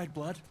 is that dried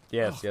blood?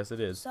 Yes, Oh. yes, it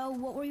is. So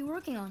what were you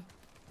working on?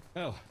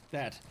 Oh,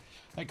 that.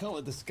 I call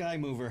it the Sky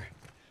Mover.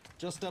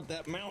 Just up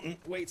that mountain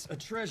waits a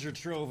treasure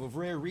trove of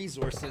rare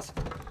resources.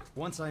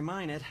 Once I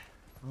mine it,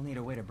 I'll need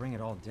a way to bring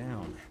it all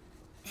down.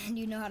 And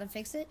you know how to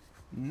fix it?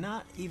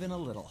 Not even a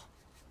little.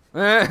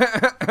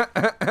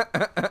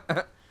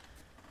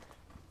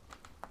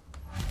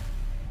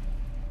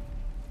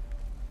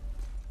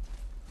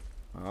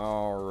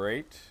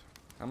 Alright.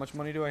 How much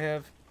money do I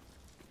have?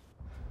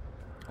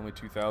 Only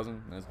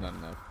 2,000? That's not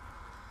enough.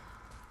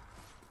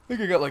 I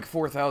think I got like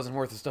 4,000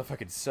 worth of stuff I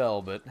could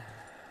sell, but...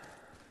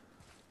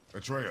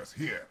 Atreus,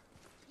 here.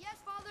 Yes,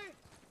 Father.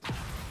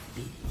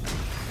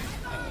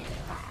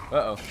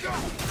 Uh-oh.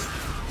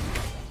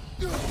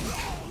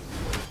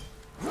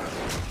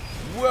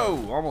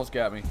 Whoa! Almost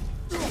got me.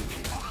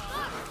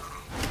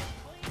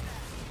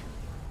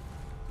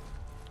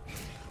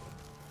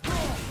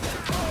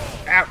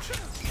 Ouch!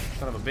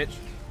 Son of a bitch.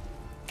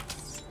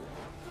 Is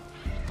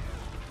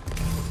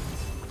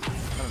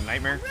that a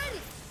nightmare?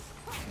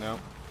 No.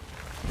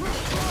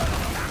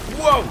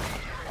 Whoa!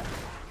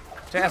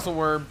 Tassel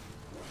worm.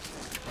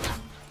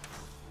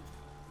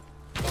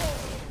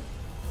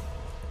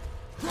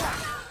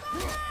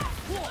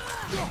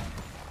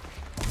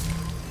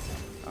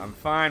 I'm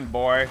fine,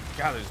 boy.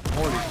 God, there's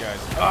more of these guys.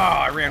 Oh,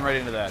 I ran right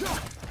into that.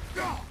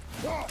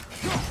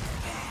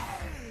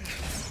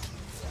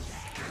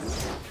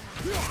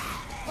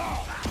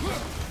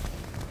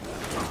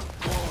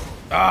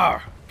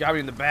 Ah, got me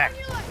in the back.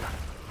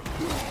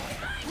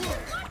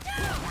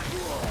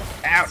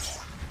 Ouch.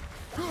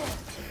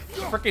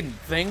 Frickin'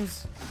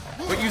 things.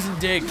 Quit using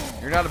dig.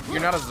 You're not a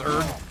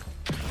Zerg.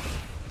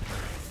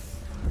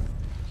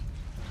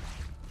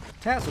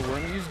 Tassel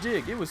worm used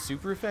dig. It was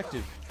super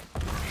effective.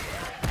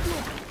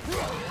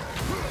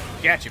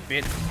 Gotcha,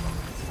 bitch.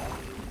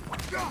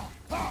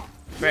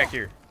 Back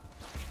here.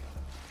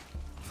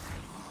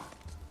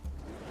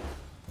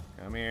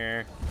 Come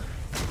here.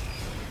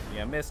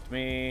 You missed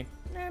me.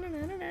 Na, na,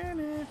 na, na,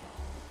 na.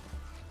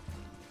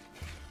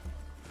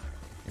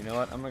 You know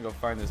what? I'm gonna go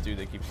find this dude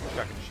that keeps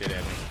chucking shit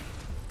at me.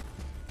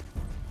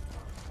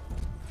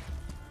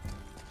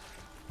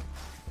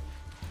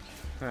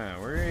 Huh,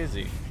 where is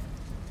he?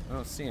 I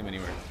don't see him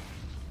anywhere.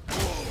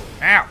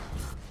 Ow!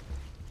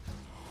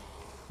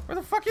 Where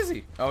the fuck is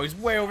he? Oh, he's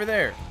way over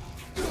there.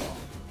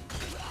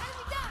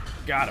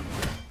 Got him.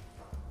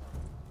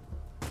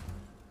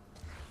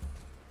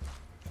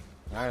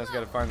 I just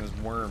gotta find this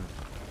worm.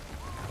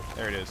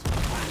 There it is.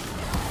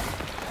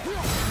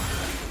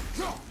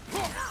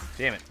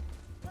 Damn it.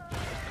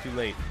 Too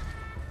late.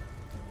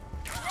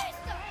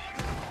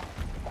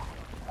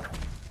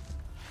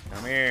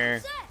 Come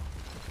here.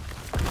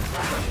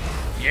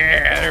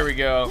 Yeah, there we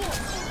go.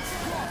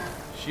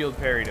 Shield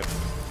parried him.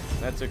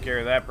 That took care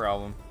of that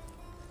problem.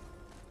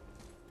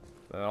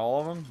 Is that all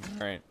of them?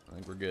 Alright, I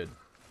think we're good.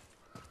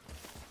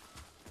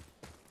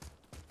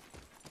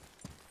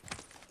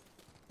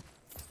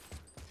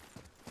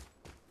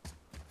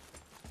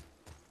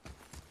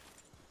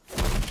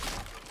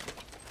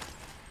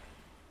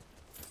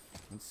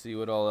 Let's see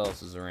what all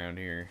else is around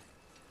here.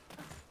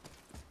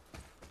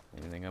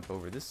 Anything up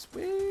over this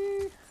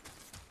way?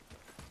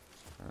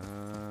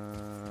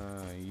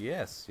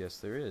 Yes,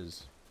 there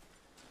is.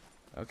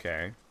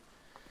 Okay.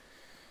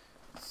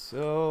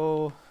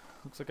 So,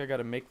 looks like I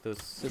gotta make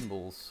those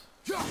symbols.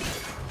 There's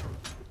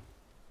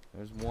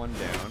one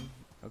down.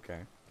 Okay.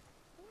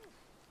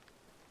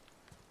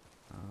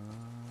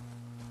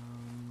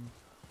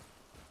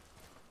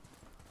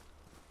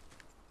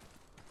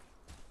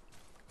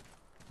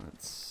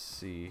 Let's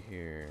see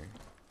here.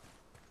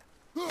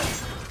 No,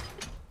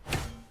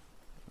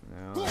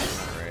 that's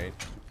not right.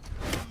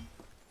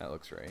 That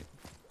looks right.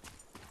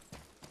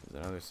 Is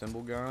another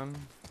symbol gone?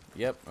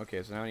 Yep.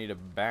 Okay, so now I need a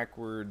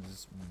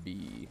backwards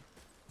B.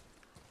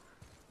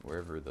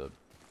 Wherever the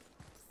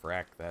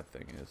frack that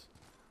thing is.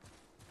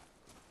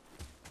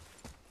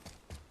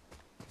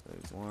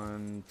 There's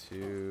one,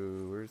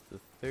 two. Where's the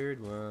third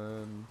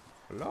one?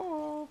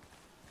 Hello?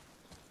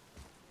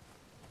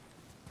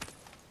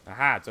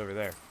 Aha, it's over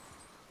there.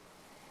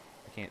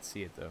 I can't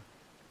see it though.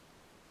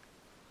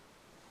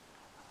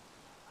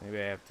 Maybe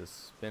I have to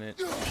spin it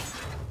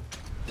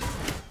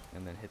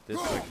and then hit this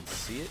so I can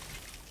see it.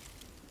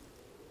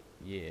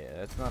 Yeah,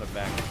 that's not a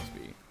backwards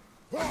B.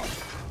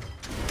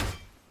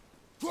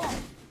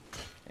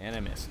 And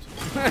I missed.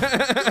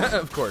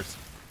 Of course.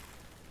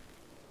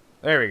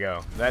 There we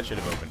go. That should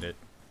have opened it.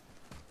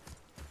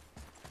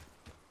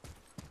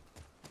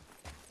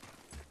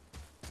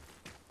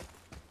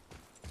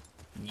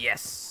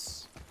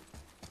 Yes!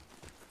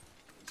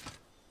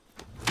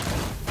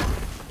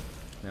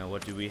 Now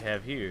what do we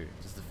have here?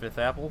 Is this the fifth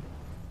apple?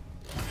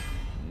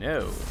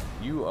 No.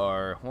 You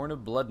are Horn of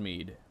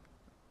Bloodmead.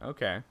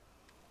 Okay.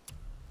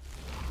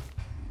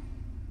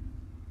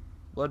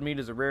 Bloodmead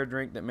is a rare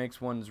drink that makes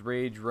one's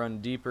rage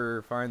run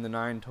deeper. Find the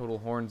 9 total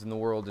horns in the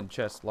world in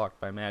chests locked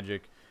by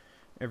magic.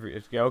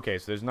 Okay,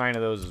 so there's 9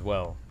 of those as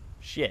well.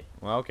 Shit.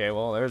 Well, okay,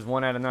 well, there's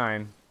 1 out of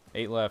 9.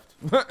 8 left.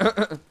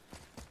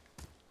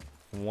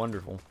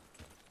 Wonderful.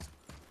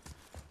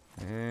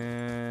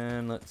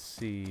 And let's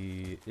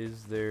see.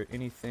 Is there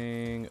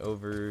anything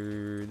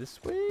over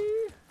this way?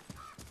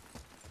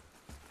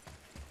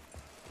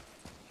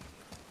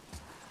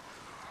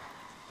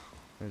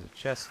 There's a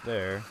chest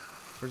there.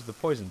 Where's the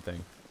poison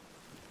thing?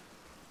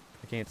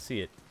 I can't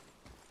see it.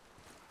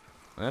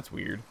 That's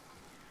weird.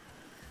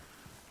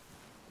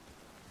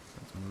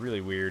 That's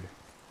really weird.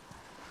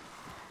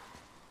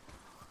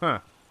 Huh.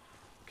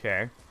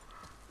 Okay.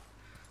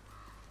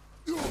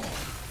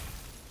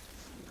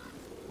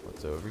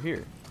 What's over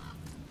here?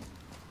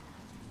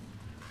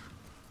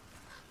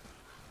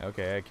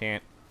 Okay, I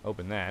can't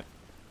open that.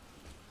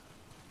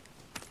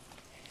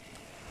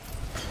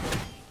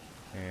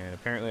 And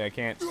apparently I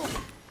can't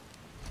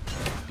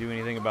do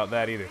anything about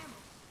that either.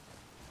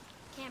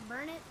 Can't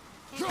burn it?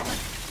 Can't burn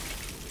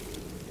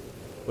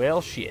it.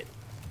 Well, shit.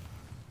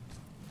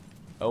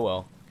 Oh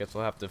well. Guess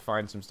we'll have to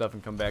find some stuff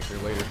and come back here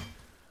later.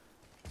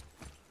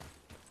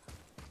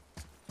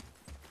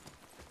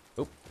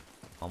 Oop.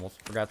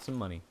 Almost forgot some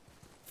money.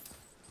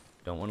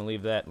 Don't want to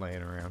leave that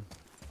laying around.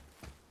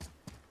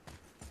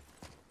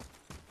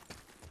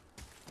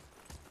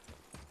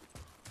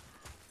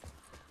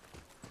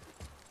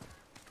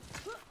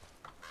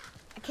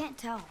 I can't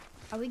tell.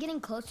 Are we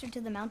getting closer to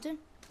the mountain?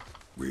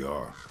 We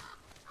are.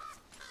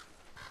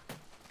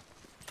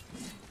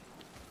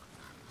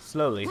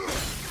 Slowly.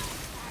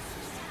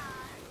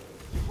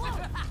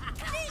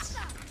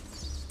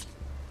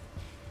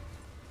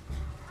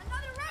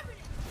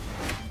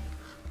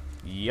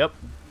 Yep.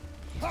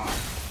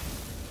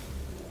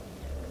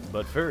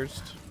 But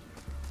first,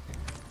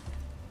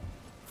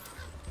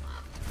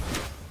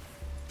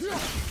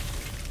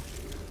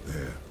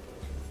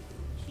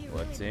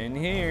 what's in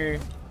here?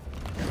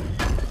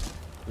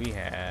 We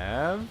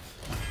have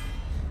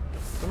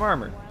some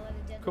armor.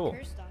 Cool.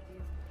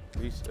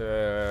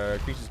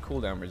 Increases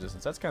cooldown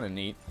resistance. That's kind of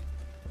neat.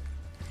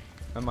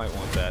 I might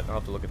want that. I'll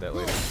have to look at that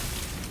later.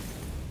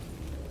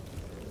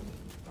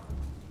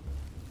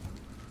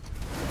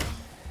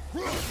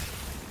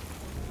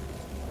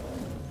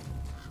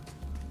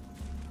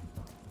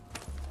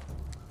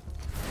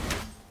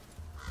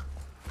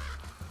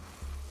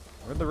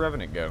 Where'd the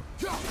Revenant go?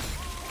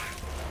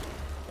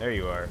 There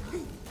you are.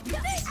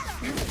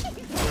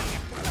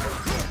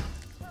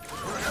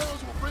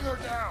 Arrows will bring her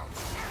down.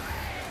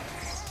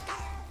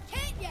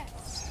 Can't yet.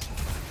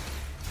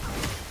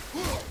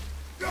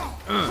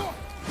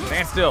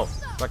 Stand still,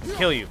 so I can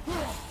kill you.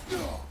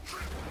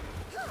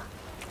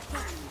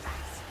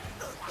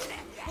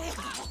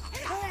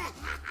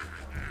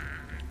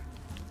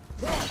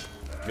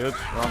 Oops,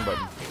 wrong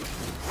button.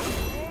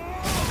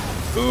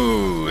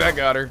 Ooh, that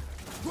got her.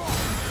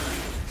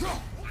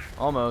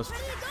 Almost.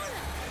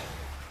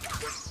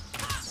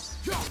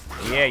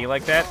 Yeah, you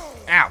like that?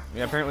 Ow!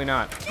 Yeah, apparently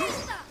not.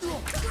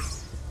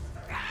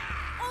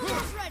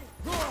 Almost ready.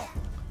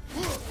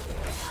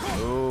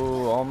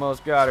 Ooh,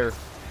 almost got her.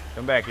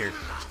 Come back here.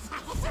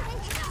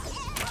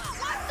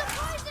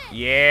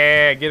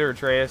 Yeah, get her,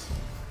 Atreus.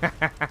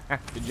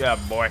 Good job,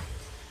 boy.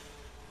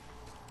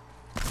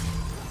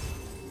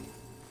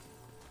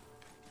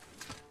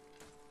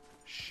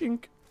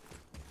 Shink.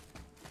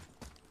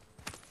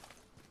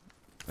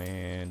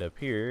 And up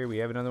here, we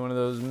have another one of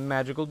those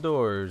magical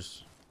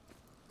doors.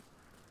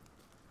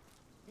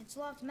 It's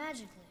locked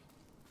magically.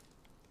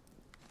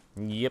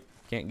 Yep,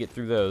 can't get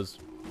through those.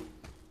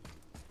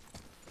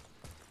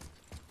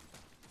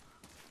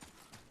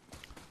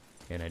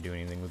 Can I do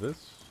anything with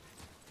this?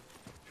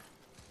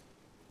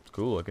 It's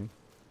cool looking.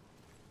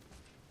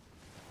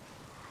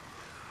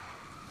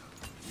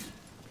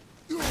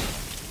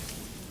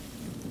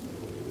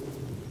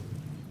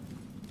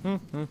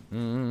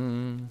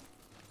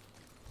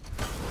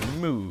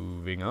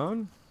 Moving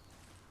on.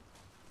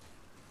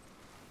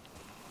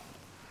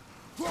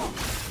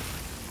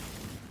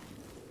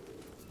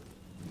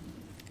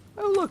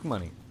 Oh, look,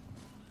 money.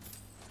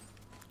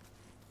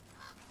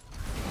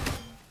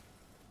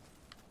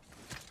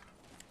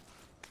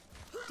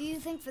 Do you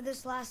think for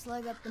this last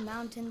leg up the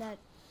mountain that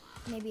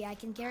maybe I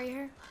can carry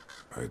her?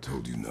 I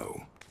told you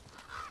no.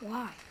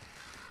 Why?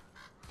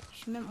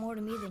 She meant more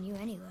to me than you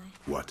anyway.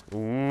 What?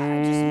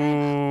 I just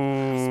meant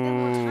I spent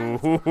more time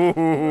with her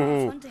when I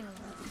was hunting alone.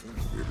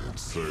 It would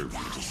serve you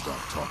to stop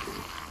talking.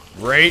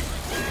 Right.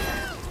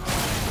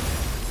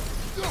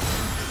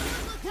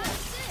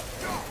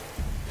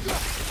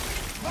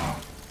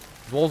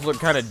 Wolves look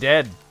kind of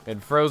dead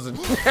and frozen.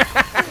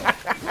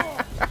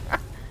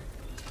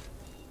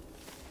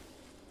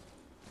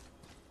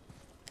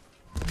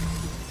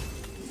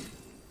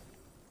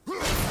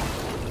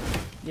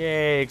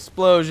 Yay,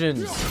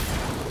 explosions.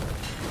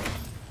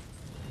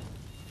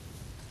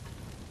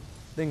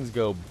 Things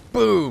go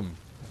boom.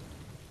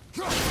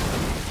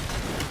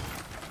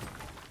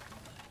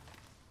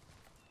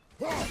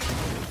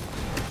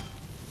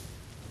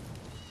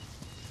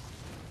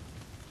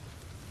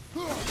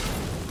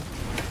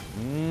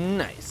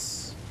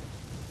 Nice.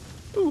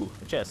 Ooh,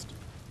 a chest.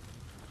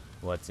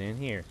 What's in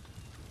here?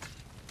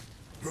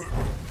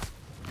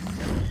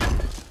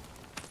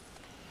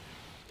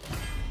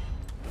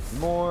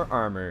 More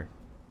armor.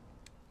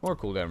 More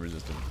cooldown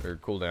resistance, or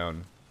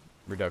cooldown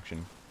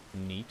reduction.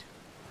 Neat.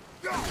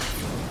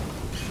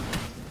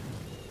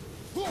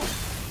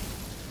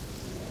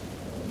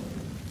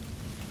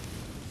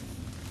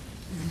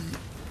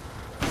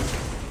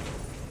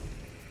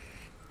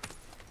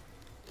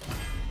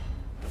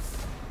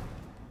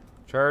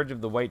 Charge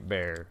of the White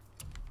Bear.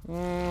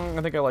 I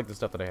think I like the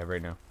stuff that I have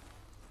right now.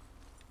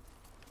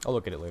 I'll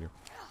look at it later.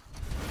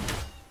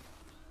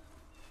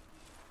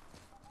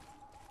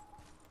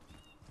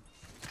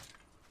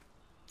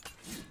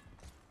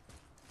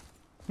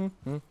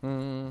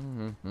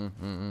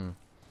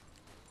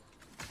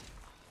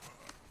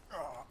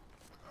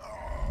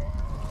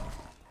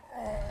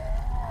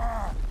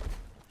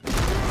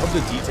 What's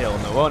the detail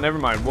in the? Oh, never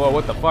mind. Whoa,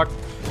 what the fuck?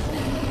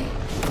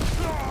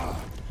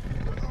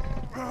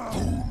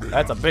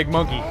 That's a big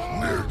monkey.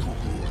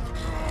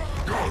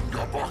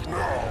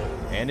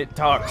 And it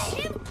talks.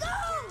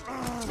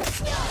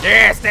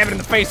 Yeah, stab it in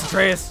the face,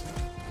 Atreus.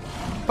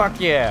 Fuck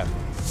yeah.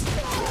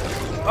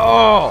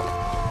 Oh,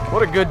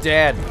 what a good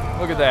dad.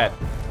 Look at that.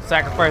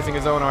 Sacrificing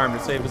his own arm to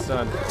save his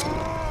son.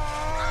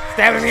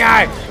 Stab it in the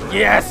eye.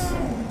 Yes.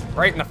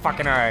 Right in the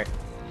fucking eye.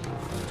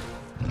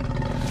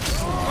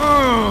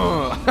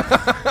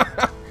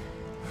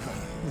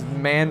 He's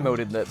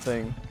man-moded that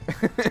thing.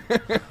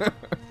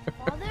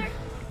 Father?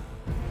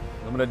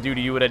 I'm gonna do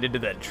to you what I did to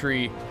that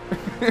tree.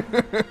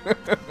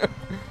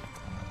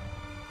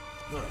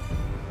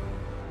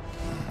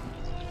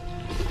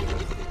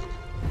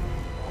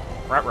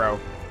 Ruh-roh.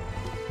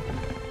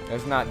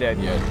 It's not dead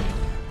yet.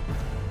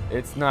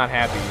 It's not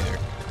happy either.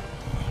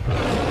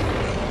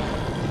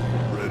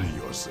 Ready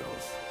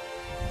yourself.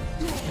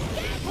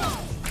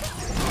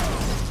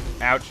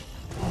 Ouch.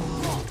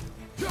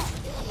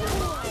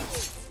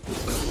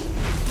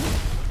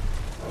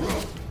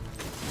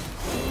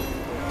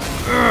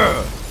 Ugh.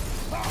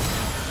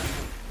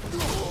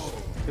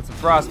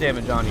 frost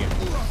damage on you.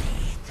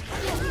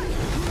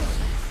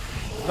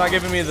 It's not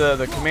giving me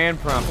the command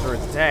prompt for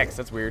its attacks.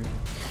 That's weird.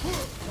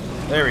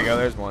 There we go.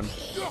 There's one.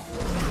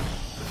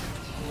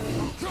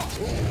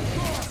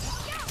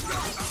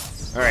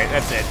 Alright,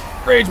 that's it.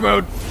 Rage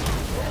mode!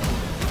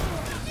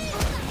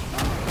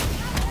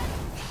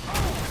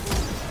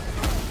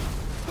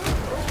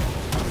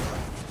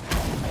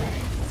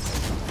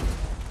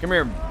 Come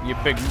here, you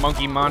big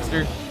monkey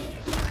monster.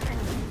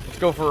 Let's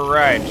go for a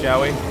ride,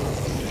 shall we?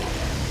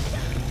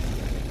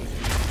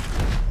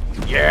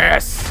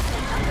 Yes!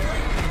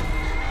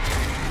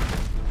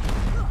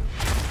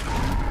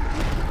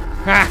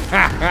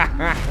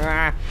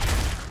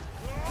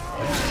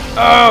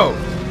 Oh!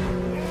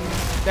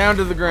 Down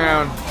to the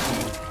ground.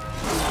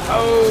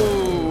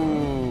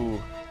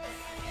 Oh!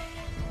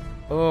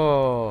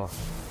 Oh.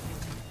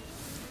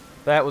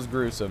 That was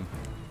gruesome.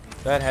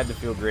 That had to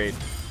feel great.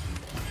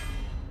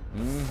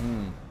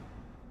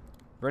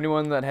 For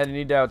anyone that had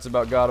any doubts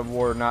about God of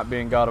War not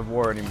being God of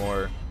War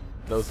anymore,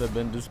 those have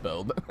been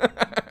dispelled.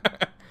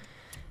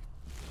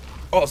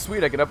 Oh,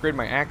 sweet, I can upgrade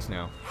my axe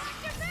now.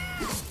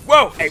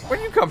 Whoa! Hey, where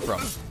do you come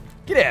from?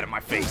 Get out of my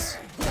face.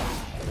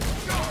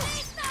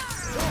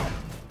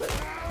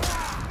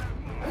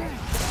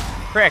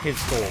 Crack his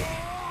skull.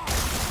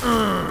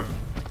 I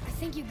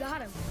think you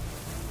got him.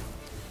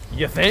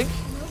 You think?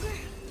 Ogre?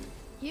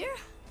 Here?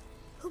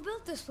 Who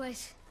built this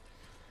place?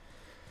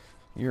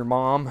 Your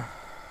mom?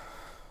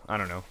 I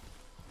don't know.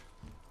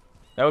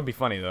 That would be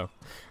funny, though.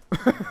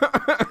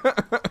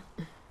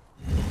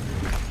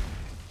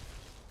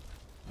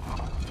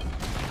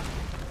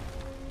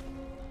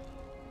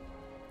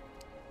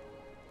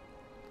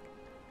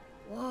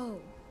 Whoa.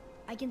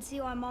 I can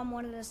see why Mom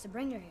wanted us to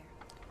bring her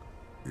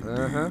here.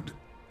 Indeed.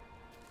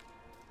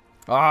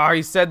 Ah,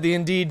 he said the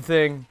indeed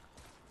thing.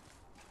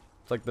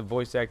 It's like the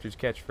voice actor's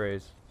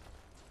catchphrase.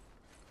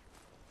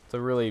 It's a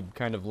really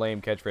kind of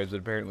lame catchphrase, but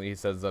apparently he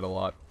says that a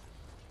lot.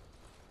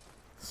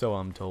 So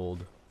I'm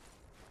told.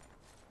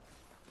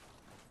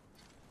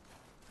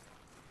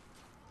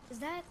 Is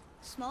that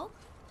smoke?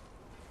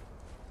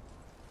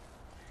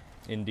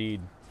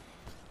 Indeed.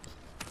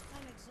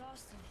 I'm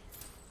exhausted.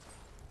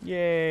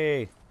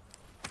 Yay!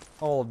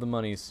 All of the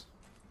monies.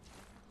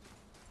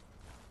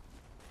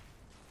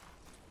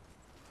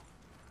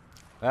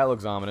 That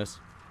looks ominous.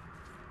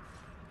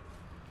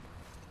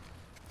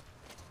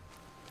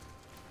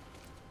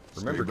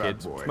 Remember, Stay back,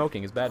 kids, boy.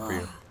 smoking is bad for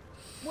you.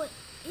 What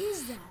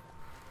is that?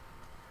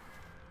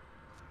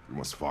 We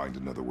must find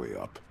another way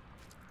up.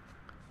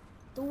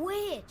 The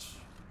witch.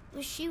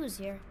 Wish she was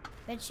here.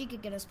 Bet she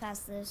could get us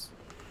past this.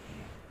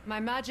 My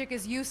magic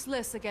is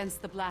useless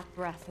against the Black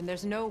Breath, and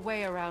there's no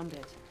way around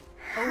it.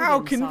 How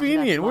Odin saw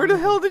convenient! that Where the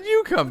long hell did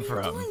you come What are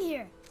you from? doing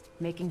here?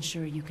 Making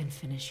sure you can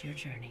finish your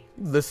journey.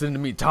 Listen to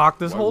me talk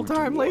this Why whole would you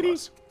time, warn lady?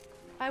 us?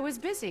 I was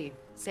busy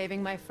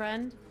saving my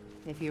friend,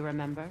 if you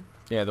remember.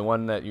 Yeah, the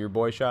one that your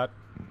boy shot.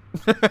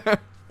 The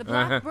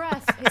Black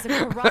Breath is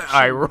a corruption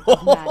I of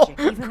roll. magic.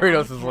 Even Kratos I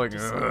is can't like,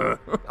 discern.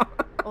 "Ugh."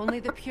 Only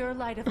the pure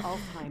light of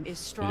Alfheim is You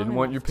strong didn't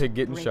want your enough to pig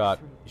getting break shot.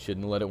 through. You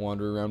shouldn't let it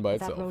wander around by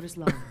That itself. road is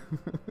long.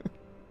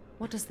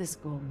 What does this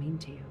goal mean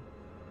to you?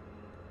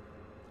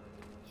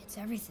 It's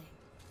everything.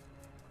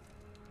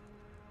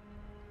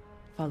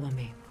 Follow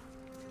me.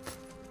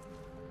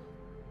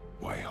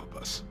 Why help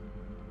us?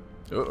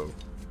 Uh-oh.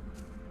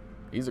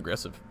 He's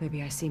aggressive.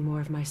 Maybe I see more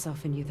of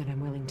myself in you than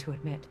I'm willing to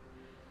admit.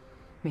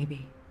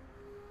 Maybe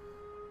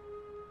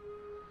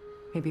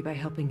by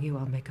helping you,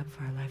 I'll make up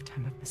for a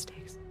lifetime of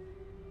mistakes.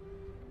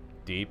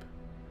 Deep.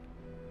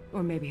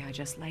 Or maybe I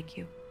just like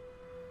you.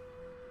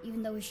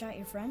 Even though we shot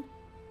your friend?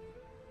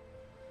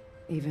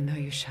 Even though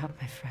you shot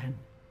my friend,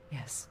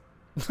 yes.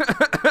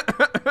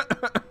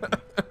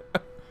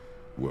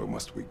 Where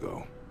must we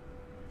go?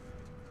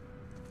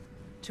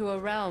 To a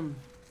realm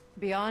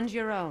beyond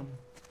your own.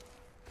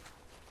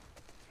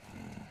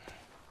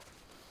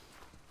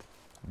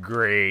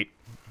 Great.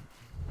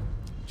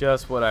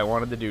 Just what I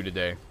wanted to do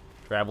today.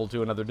 Travel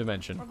to another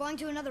dimension. We're going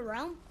to another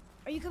realm?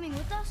 Are you coming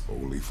with us?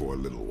 Only for a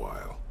little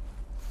while.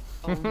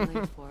 Only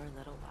for a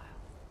little while.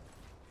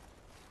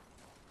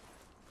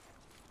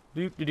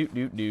 Doop doop doop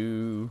doop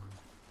doo.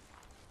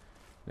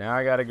 Now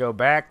I gotta go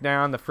back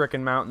down the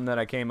frickin' mountain that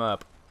I came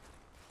up.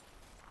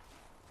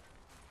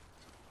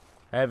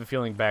 I have a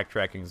feeling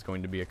backtracking is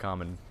going to be a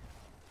common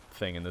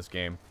thing in this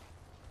game.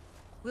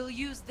 We'll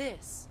use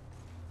this.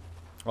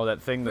 Oh,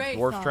 that thing that Great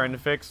Dwarf's thought. trying to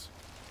fix?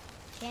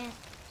 Can't.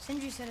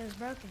 Sindri said it was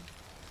broken.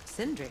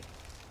 Sindri.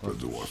 The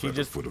dwarf She at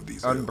the just foot of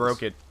these unbroke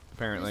hills. it, He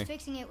apparently. was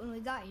fixing it when we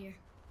got here.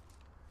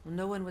 Well,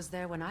 no one was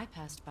there when I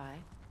passed by.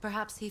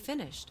 Perhaps he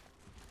finished.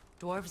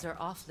 Dwarves are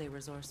awfully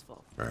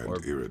resourceful.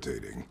 And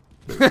irritating.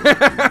 Based on the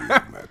people we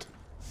have met.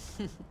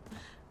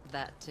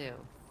 That too.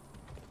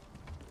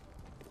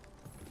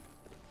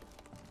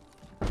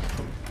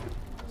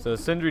 So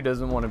Sindri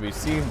doesn't want to be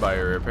seen by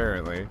her,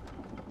 apparently.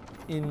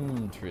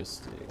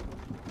 Interesting.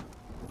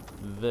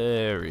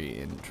 Very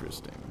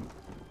interesting.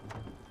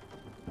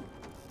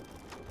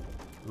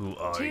 Who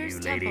are Tyr's you,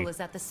 lady? temple is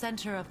at the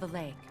center of the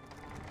lake.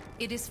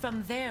 It is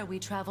from there we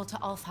travel to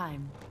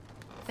Alfheim.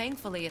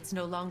 Thankfully, it's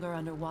no longer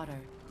underwater.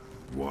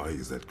 Why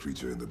is that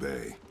creature in the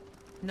bay?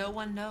 No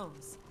one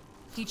knows.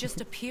 He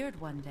just appeared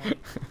one day.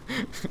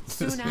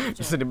 Soon after,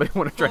 Does anybody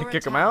want to try to Thor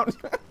kick him out?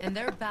 attacked, and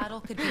their battle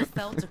could be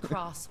felt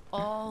across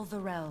all the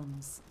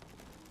realms.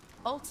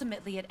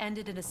 Ultimately, it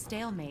ended in a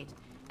stalemate,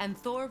 and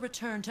Thor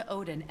returned to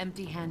Odin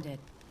empty-handed.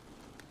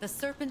 The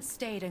serpent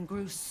stayed and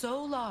grew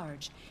so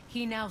large,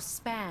 he now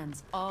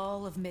spans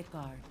all of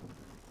Midgard.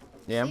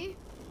 Yeah. See?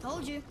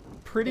 Told you.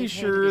 Pretty They've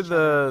hated sure each other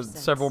ever the since.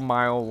 several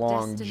mile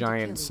long Destined to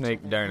giant kill each snake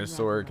other in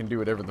dinosaur Ragnarok. can do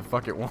whatever the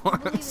fuck it Believe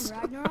wants. in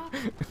Ragnarok?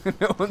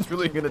 No one's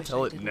really gonna wish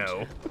tell I it didn't.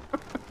 no.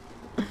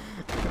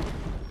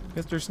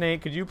 Mr.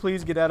 Snake, could you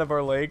please get out of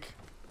our lake?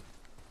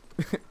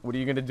 What are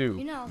you gonna do?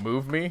 You know,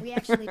 Move me? We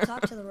actually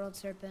talked to the world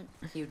serpent.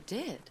 You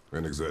did?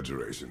 An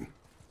exaggeration.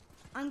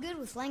 I'm good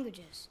with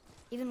languages,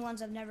 even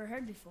ones I've never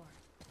heard before.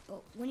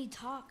 But when he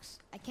talks,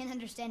 I can't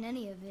understand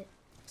any of it.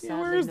 Yeah,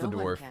 where Sadly, is the no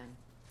one dwarf? can.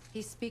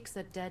 He speaks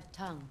a dead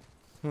tongue.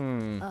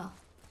 Oh.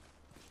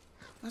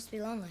 Must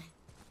be lonely.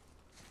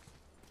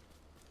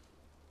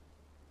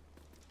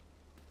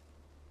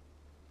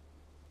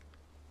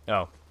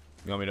 Oh,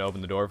 you want me to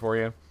open the door for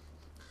you?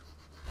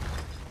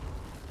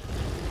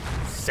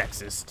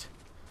 Sexist.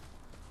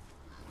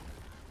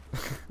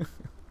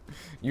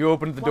 You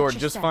opened the door Watch your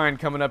just step. fine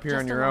coming up here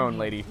on Just your along own, here.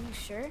 lady. Are you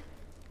sure?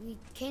 We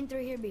came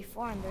through here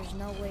before and there's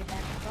no way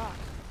back across.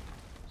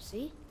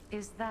 See?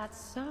 Is that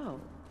so?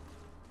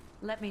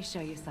 Let me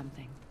show you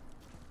something.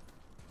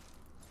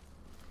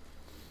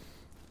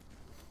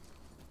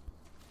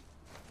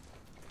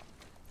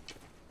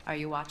 Are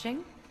you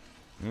watching?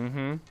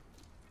 Mm-hmm.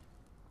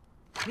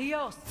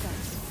 Liosta.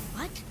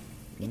 What?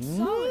 It's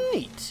solid.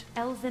 Neat.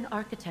 Elven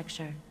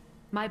architecture.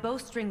 My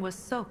bowstring was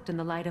soaked in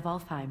the light of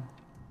Alfheim.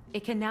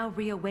 It can now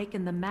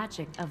reawaken the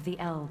magic of the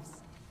elves.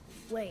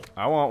 Wait.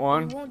 I want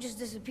one. It won't just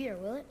disappear,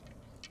 will it?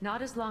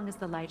 Not as long as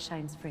the light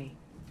shines free.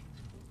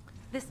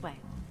 This way.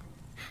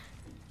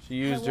 She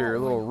used I her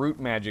want little one. root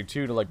magic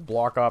too to like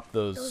block off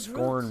those Those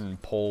scorn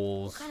What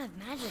poles. kind of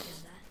magic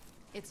is that?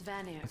 It's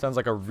Vanir. It sounds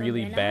like a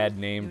really Vanilla? bad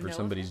name You for know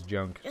somebody's of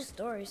junk. Just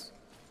stories.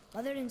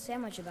 Mother didn't say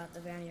much about the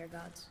Vanir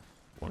gods.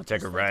 Want to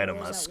take a Just like ride the on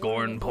my wars that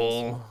scorn warrior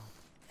pole?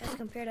 As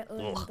compared to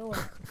Odin and Ugh. Thor.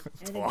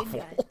 It's They're the awful.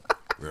 good guys.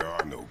 There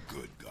are no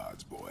good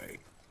gods, boy.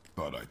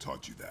 Thought I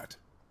taught you that.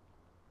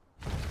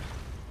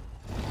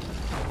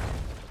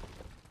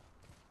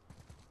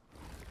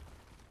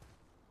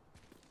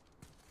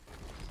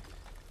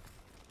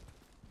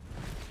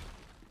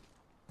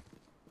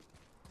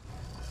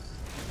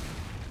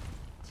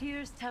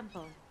 Tyr's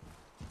temple.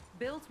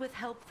 Built with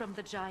help from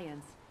the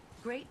giants,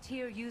 Great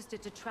Tyr used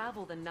it to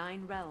travel the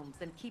 9 realms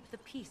and keep the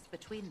peace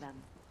between them.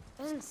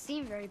 Doesn't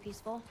seem very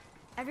peaceful.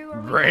 Everywhere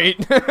we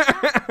Great. go,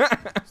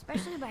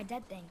 especially by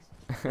dead things.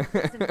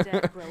 Doesn't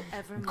dead grow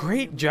ever more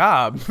Great numerous?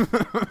 job.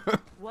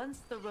 Once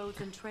the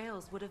roads and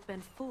trails would have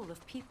been full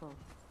of people.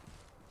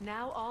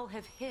 Now all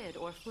have hid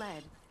or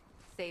fled,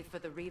 save for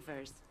the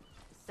Reavers,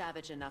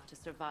 savage enough to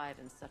survive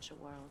in such a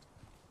world.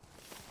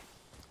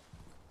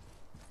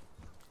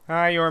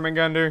 Hi,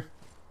 Jormungandr.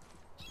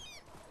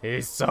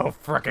 He's so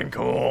frickin'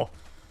 cool.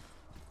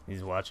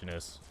 He's watching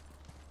us.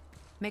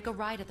 Make a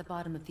right at the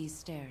bottom of these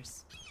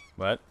stairs.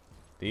 What?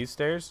 These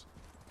stairs?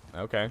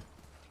 Okay.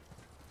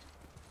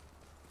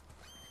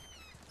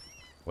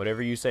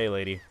 Whatever you say,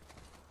 lady.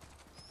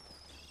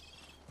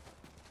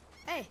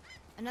 Hey,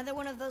 another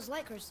one of those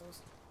light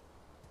crystals.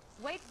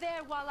 Wait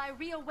there while I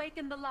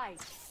reawaken the light.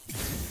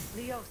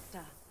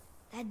 Liosta.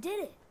 That did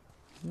it.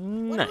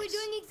 Nice. What are we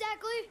doing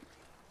exactly?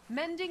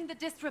 Mending the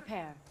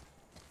disrepair.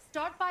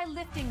 Start by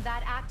lifting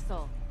that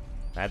axle.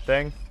 That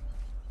thing?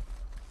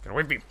 Get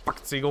away from me,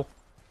 fucking seagull.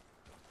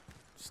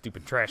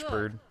 Stupid trash Good.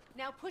 bird.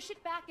 Now push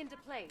it back into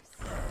place.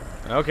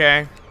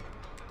 Okay.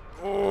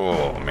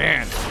 Oh,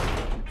 man.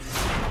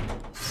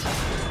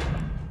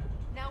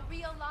 Now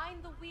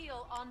realign the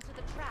wheel onto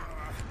the track.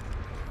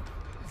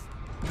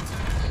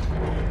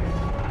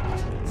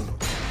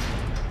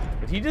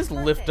 Did he just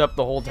lift up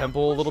the whole Now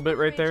temple a push little the bit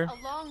right bridge there?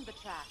 Along the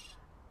track.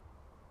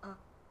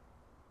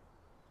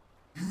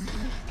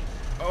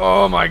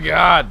 Oh my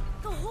god.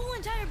 The whole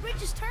entire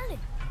bridge is turning.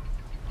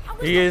 How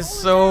He the is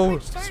whole so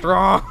entire bridge turning?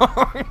 strong.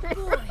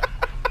 Boy,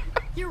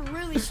 you're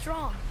really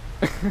strong.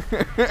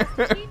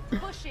 Keep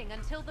pushing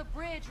until the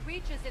bridge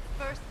reaches its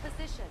first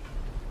position.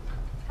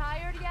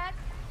 Tired yet?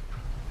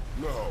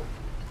 No.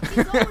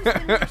 He's always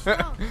been really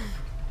strong.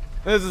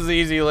 This is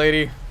easy,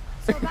 lady.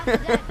 So about the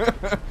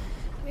dead.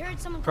 We heard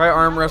someone Try call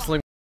arm him out.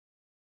 wrestling.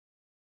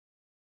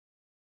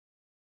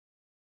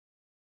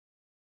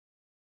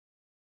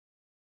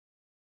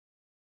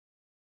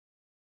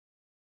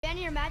 Can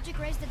your magic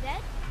raise the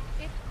dead?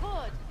 It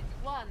could,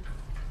 once.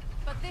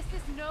 But this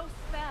is no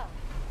spell.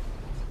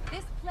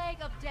 This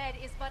plague of dead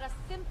is but a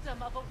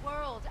symptom of a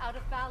world out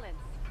of balance.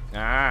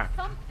 Ah.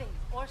 Something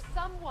or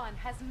someone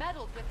has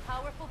meddled with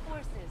powerful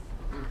forces.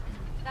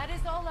 That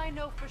is all I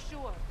know for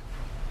sure.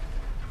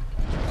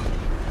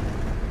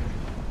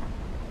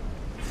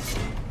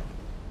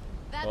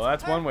 Well,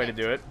 that's one way to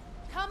do it.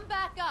 Come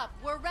back up.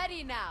 We're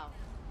ready now.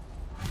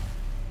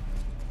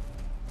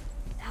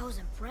 That was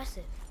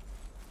impressive.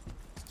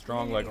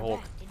 Strong like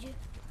Hulk. Did you?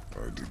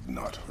 I did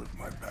not hurt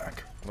my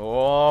back.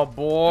 Oh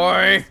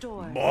boy, Those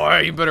doors. boy,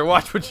 you better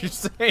watch what you're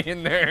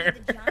saying there.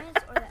 The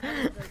giants or the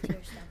elves go to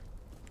your stuff?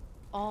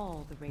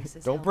 All the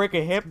races. Don't helped break a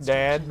with its hip,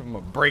 Dad. construction.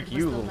 I'm gonna break It was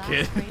you, the little last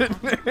kid. great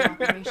act of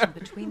cooperation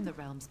between the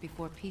realms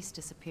before peace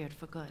disappeared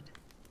for good.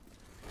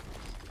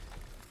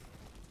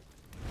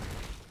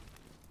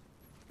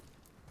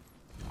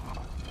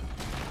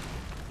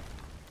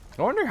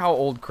 I wonder how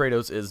old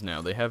Kratos is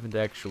now. They haven't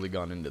actually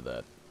gone into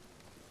that.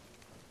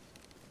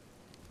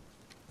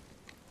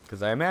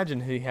 Because I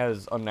imagine he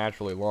has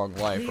unnaturally long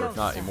life, or if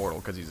not immortal,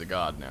 because he's a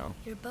god now.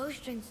 Your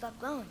bowstring stopped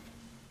glowing.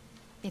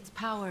 Its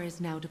power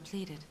is now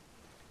depleted.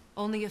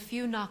 Only a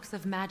few knocks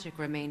of magic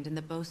remained in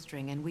the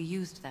bowstring, and we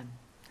used them.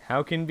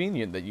 How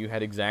convenient that you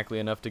had exactly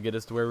enough to get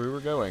us to where we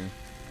were going.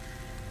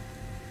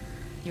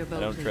 Your bow, I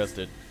don't please. trust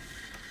it.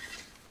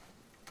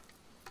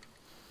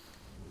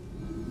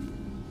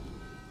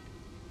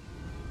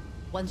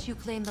 Once you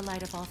claim the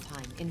light of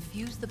Alfheim,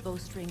 infuse the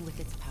bowstring with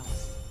its power.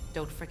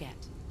 Don't forget.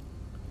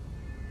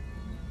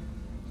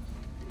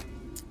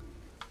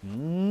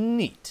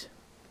 Neat.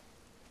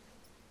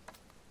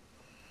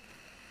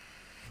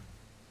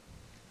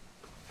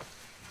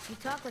 You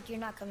talk like you're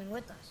not coming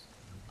with us.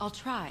 I'll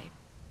try,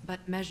 but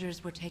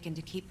measures were taken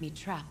to keep me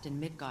trapped in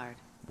Midgard.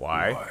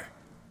 Why?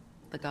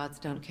 The gods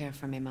don't care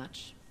for me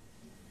much.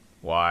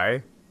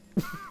 Why?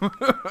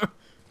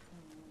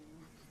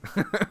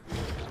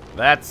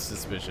 That's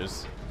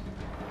suspicious.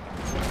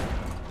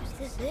 Is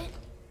this it?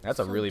 That's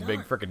a So really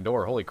big dark. frickin'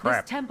 door. Holy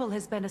crap. This temple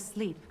has been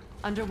asleep,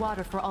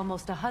 underwater for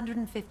almost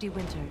 150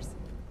 winters.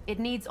 It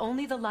needs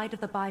only the light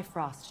of the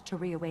Bifrost to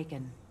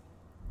reawaken.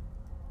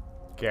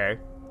 Okay.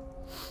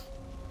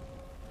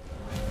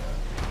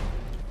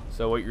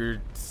 So what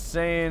you're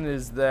saying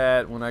is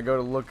that when I go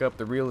to look up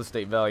the real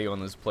estate value on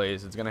this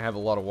place, it's gonna have a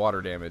lot of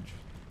water damage.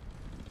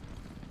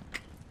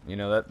 You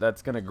know,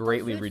 that's gonna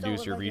greatly roots don't reduce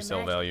look your like they're resale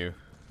magic. value.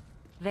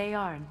 They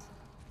aren't.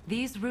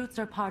 These roots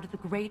are part of the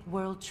Great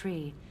World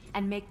Tree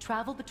and make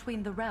travel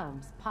between the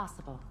realms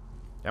possible.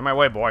 Get my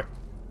way, boy.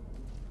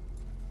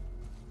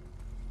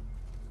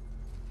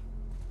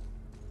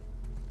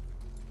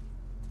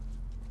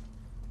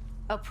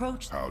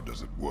 Approach. How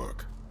does it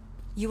work?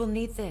 You will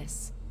need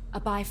this, a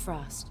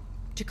Bifrost,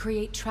 to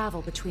create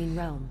travel between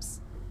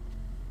realms.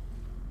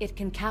 It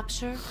can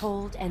capture,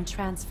 hold, and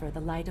transfer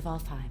the light of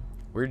Alfheim.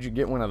 Where'd you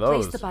get one of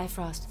Place those? the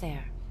Bifrost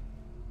there.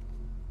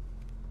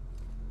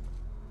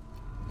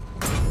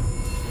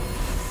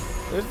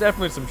 There's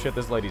definitely some shit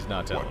this lady's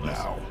not telling What us.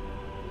 now?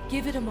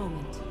 Give it a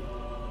moment.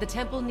 The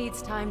temple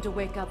needs time to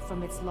wake up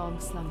from its long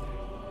slumber.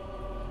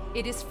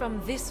 It is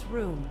from this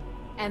room,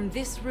 and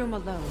this room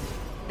alone,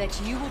 that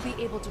you will be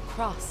able to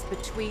cross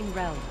between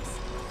realms.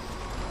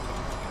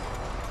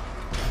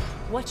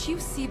 What you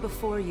see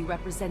before you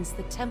represents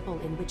the temple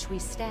in which we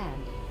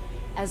stand,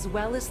 as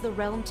well as the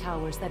realm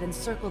towers that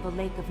encircle the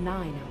Lake of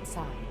Nine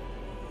outside.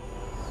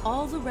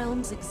 All the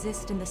realms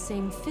exist in the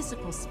same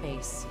physical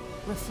space,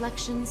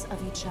 reflections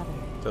of each other.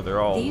 So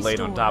they're all These laid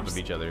on top of doors,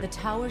 each other. The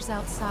towers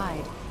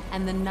outside,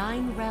 and the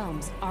 9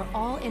 realms are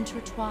all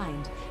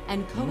intertwined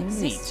and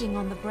coexisting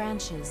on the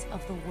branches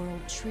of the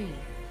World Tree,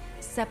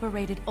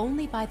 separated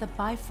only by the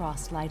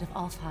Bifrost light of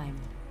Alfheim.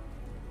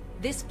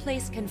 This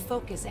place can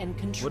focus and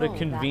control What a that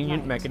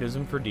convenient light.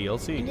 mechanism for And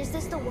DLC. is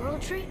this the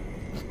World Tree?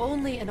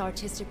 Only an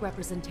artistic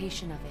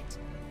representation of it.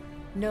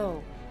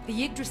 No,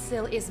 the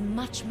Yggdrasil is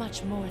much,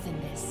 much more than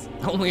this.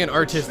 Only an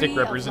artistic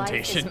Tree of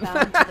representation. Life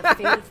is bound to the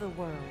fate of the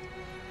world,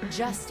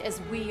 just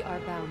as we are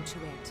bound to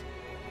it.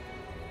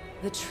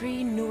 The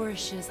tree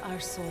nourishes our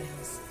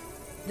soils.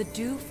 The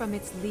dew from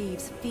its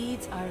leaves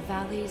feeds our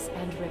valleys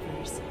and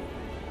rivers.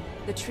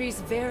 The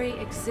tree's very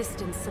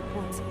existence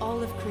supports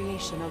all of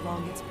creation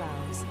along its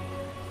boughs.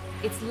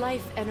 Its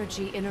life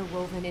energy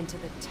interwoven into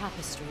the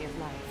tapestry of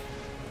life.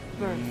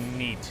 Birth,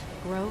 Neat.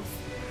 growth,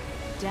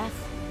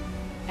 death,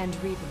 and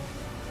rebirth.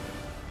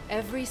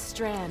 Every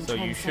strand So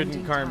you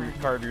shouldn't transcending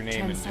carve your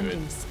name into it.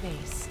 transcending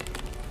space.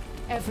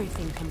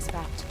 Everything comes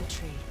back to the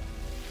tree.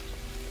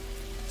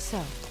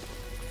 So,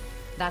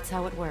 that's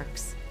how it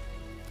works.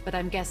 But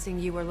I'm guessing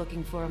you were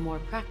looking for a more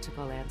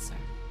practical answer.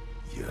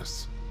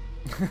 Yes.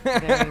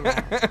 Very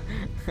well.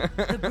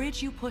 The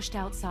bridge you pushed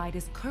outside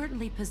is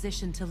currently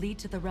positioned to lead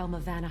to the realm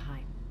of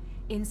Vanaheim.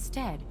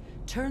 Instead,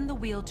 turn the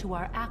wheel to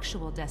our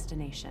actual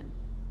destination,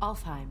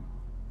 Alfheim.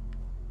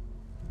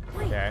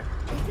 Wait, Okay.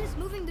 is this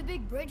moving the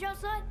big bridge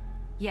outside?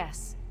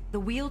 Yes, the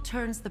wheel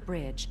turns the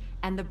bridge,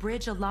 and the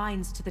bridge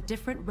aligns to the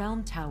different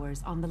realm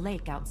towers on the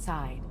lake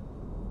outside.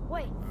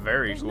 Wait,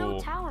 Very there's no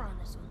cool. tower on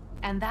this one.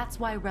 And that's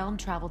why realm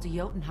travel to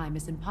Jotunheim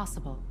is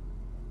impossible.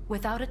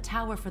 Without a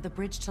tower for the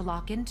bridge to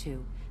lock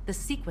into, the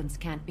sequence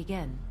can't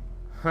begin.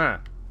 Huh.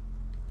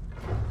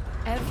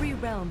 Every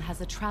realm has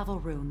a travel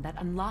room that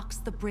unlocks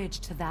the bridge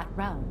to that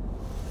realm.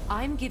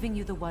 I'm giving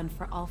you the one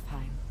for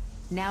Alfheim.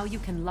 Now you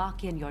can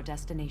lock in your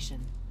destination.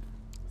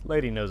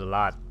 Lady knows a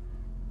lot.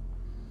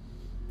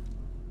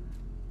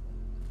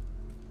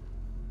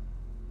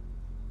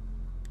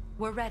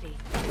 We're ready.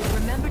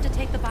 Remember to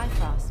take the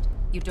Bifrost.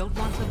 You don't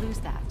want to lose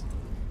that.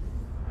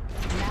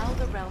 Now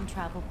the realm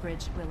travel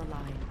bridge will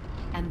align,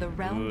 and the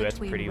realm Ooh, that's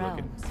between pretty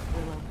looking. realms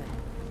will open.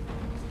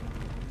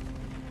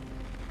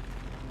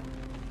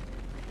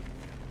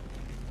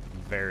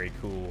 Very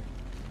cool.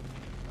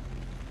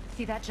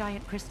 See that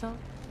giant crystal?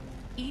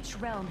 Each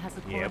realm has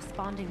a Yep.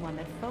 corresponding one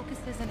that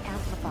focuses and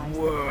amplifies the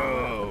power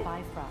Whoa. of the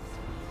Bifrost,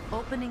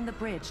 opening the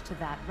bridge to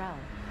that realm.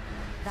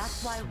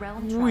 That's why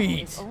realm travel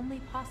Sweet. is only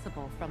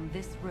possible from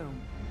this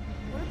room.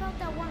 What about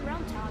that one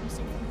realm tower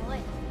missing from the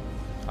lake?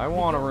 I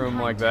want a The room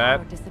Jotunheim like Tower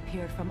that.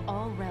 disappeared from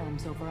all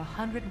realms over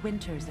 100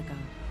 winters ago,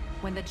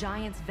 when the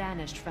giants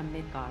vanished from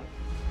Midgard.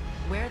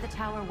 Where the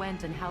tower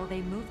went and how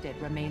they moved it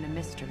remain a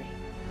mystery.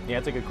 Yeah,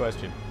 that's a good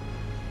question.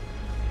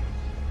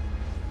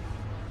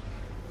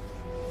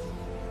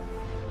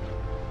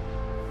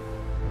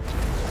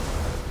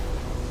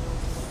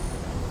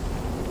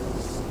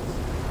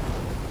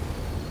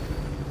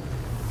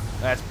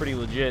 That's pretty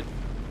legit.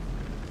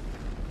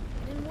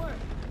 It didn't work.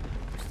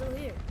 We're still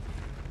here.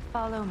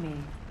 Follow me.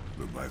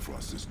 The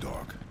Bifrost is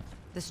dark.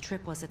 This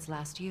trip was its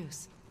last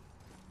use.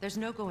 There's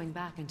no going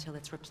back until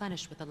it's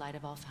replenished with the light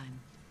of Alfheim.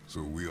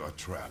 So we are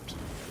trapped.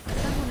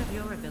 Someone of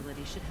your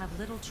ability should have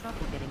little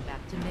trouble getting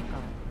back to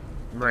Midgard.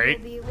 Right?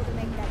 We'll be able to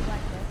make that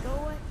black death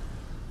go away.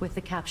 With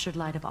the captured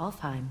light of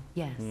Alfheim,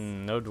 yes.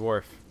 No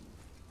dwarf.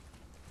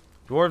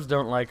 Dwarves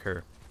don't like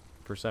her,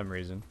 for some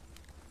reason.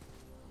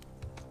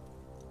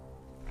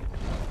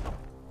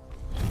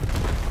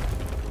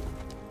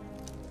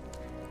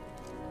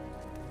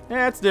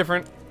 Yeah, it's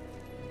different.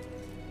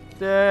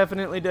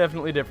 Definitely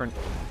different.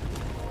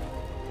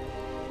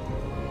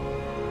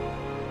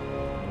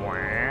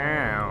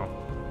 Wow.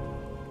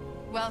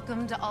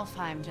 Welcome to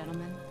Alfheim,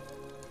 gentlemen.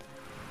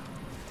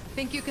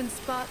 Think you can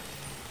spot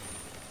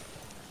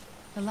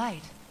the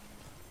light?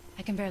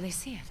 I can barely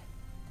see it.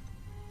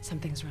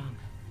 Something's wrong.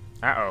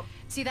 Uh-oh.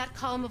 See that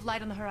column of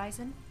light on the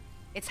horizon?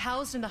 It's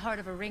housed in the heart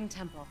of a ring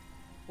temple.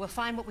 We'll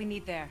find what we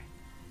need there.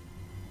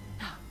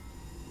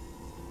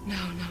 No.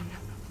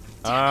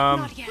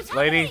 Not yet.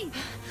 Lady,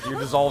 you're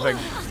dissolving.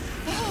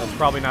 That's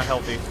probably not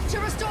healthy. To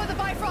restore the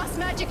Bifrost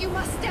magic, you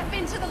must step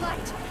into the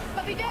light.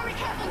 But be very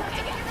careful not to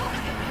get caught.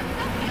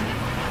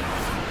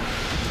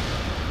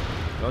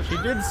 Well, she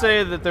did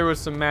say that there was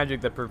some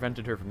magic that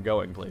prevented her from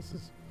going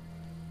places.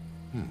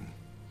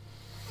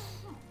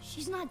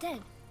 She's not dead.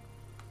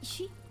 Is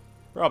she?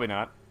 Probably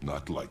not.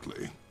 Not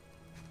likely.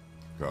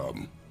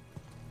 Come.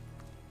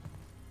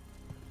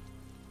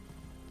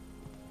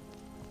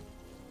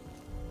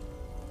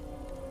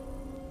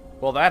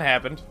 Well, that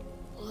happened.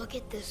 Look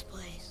at this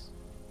place.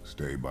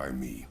 Stay by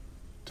me.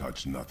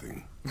 Touch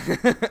nothing.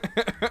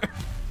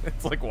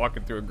 It's like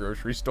walking through a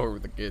grocery store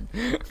with a kid.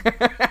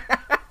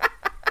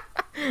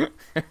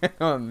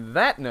 On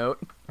that note,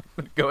 I'm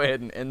going to go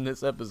ahead and end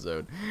this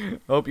episode.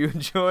 Hope you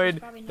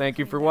enjoyed. Thank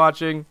you for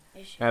watching.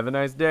 Have a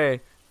nice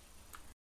day.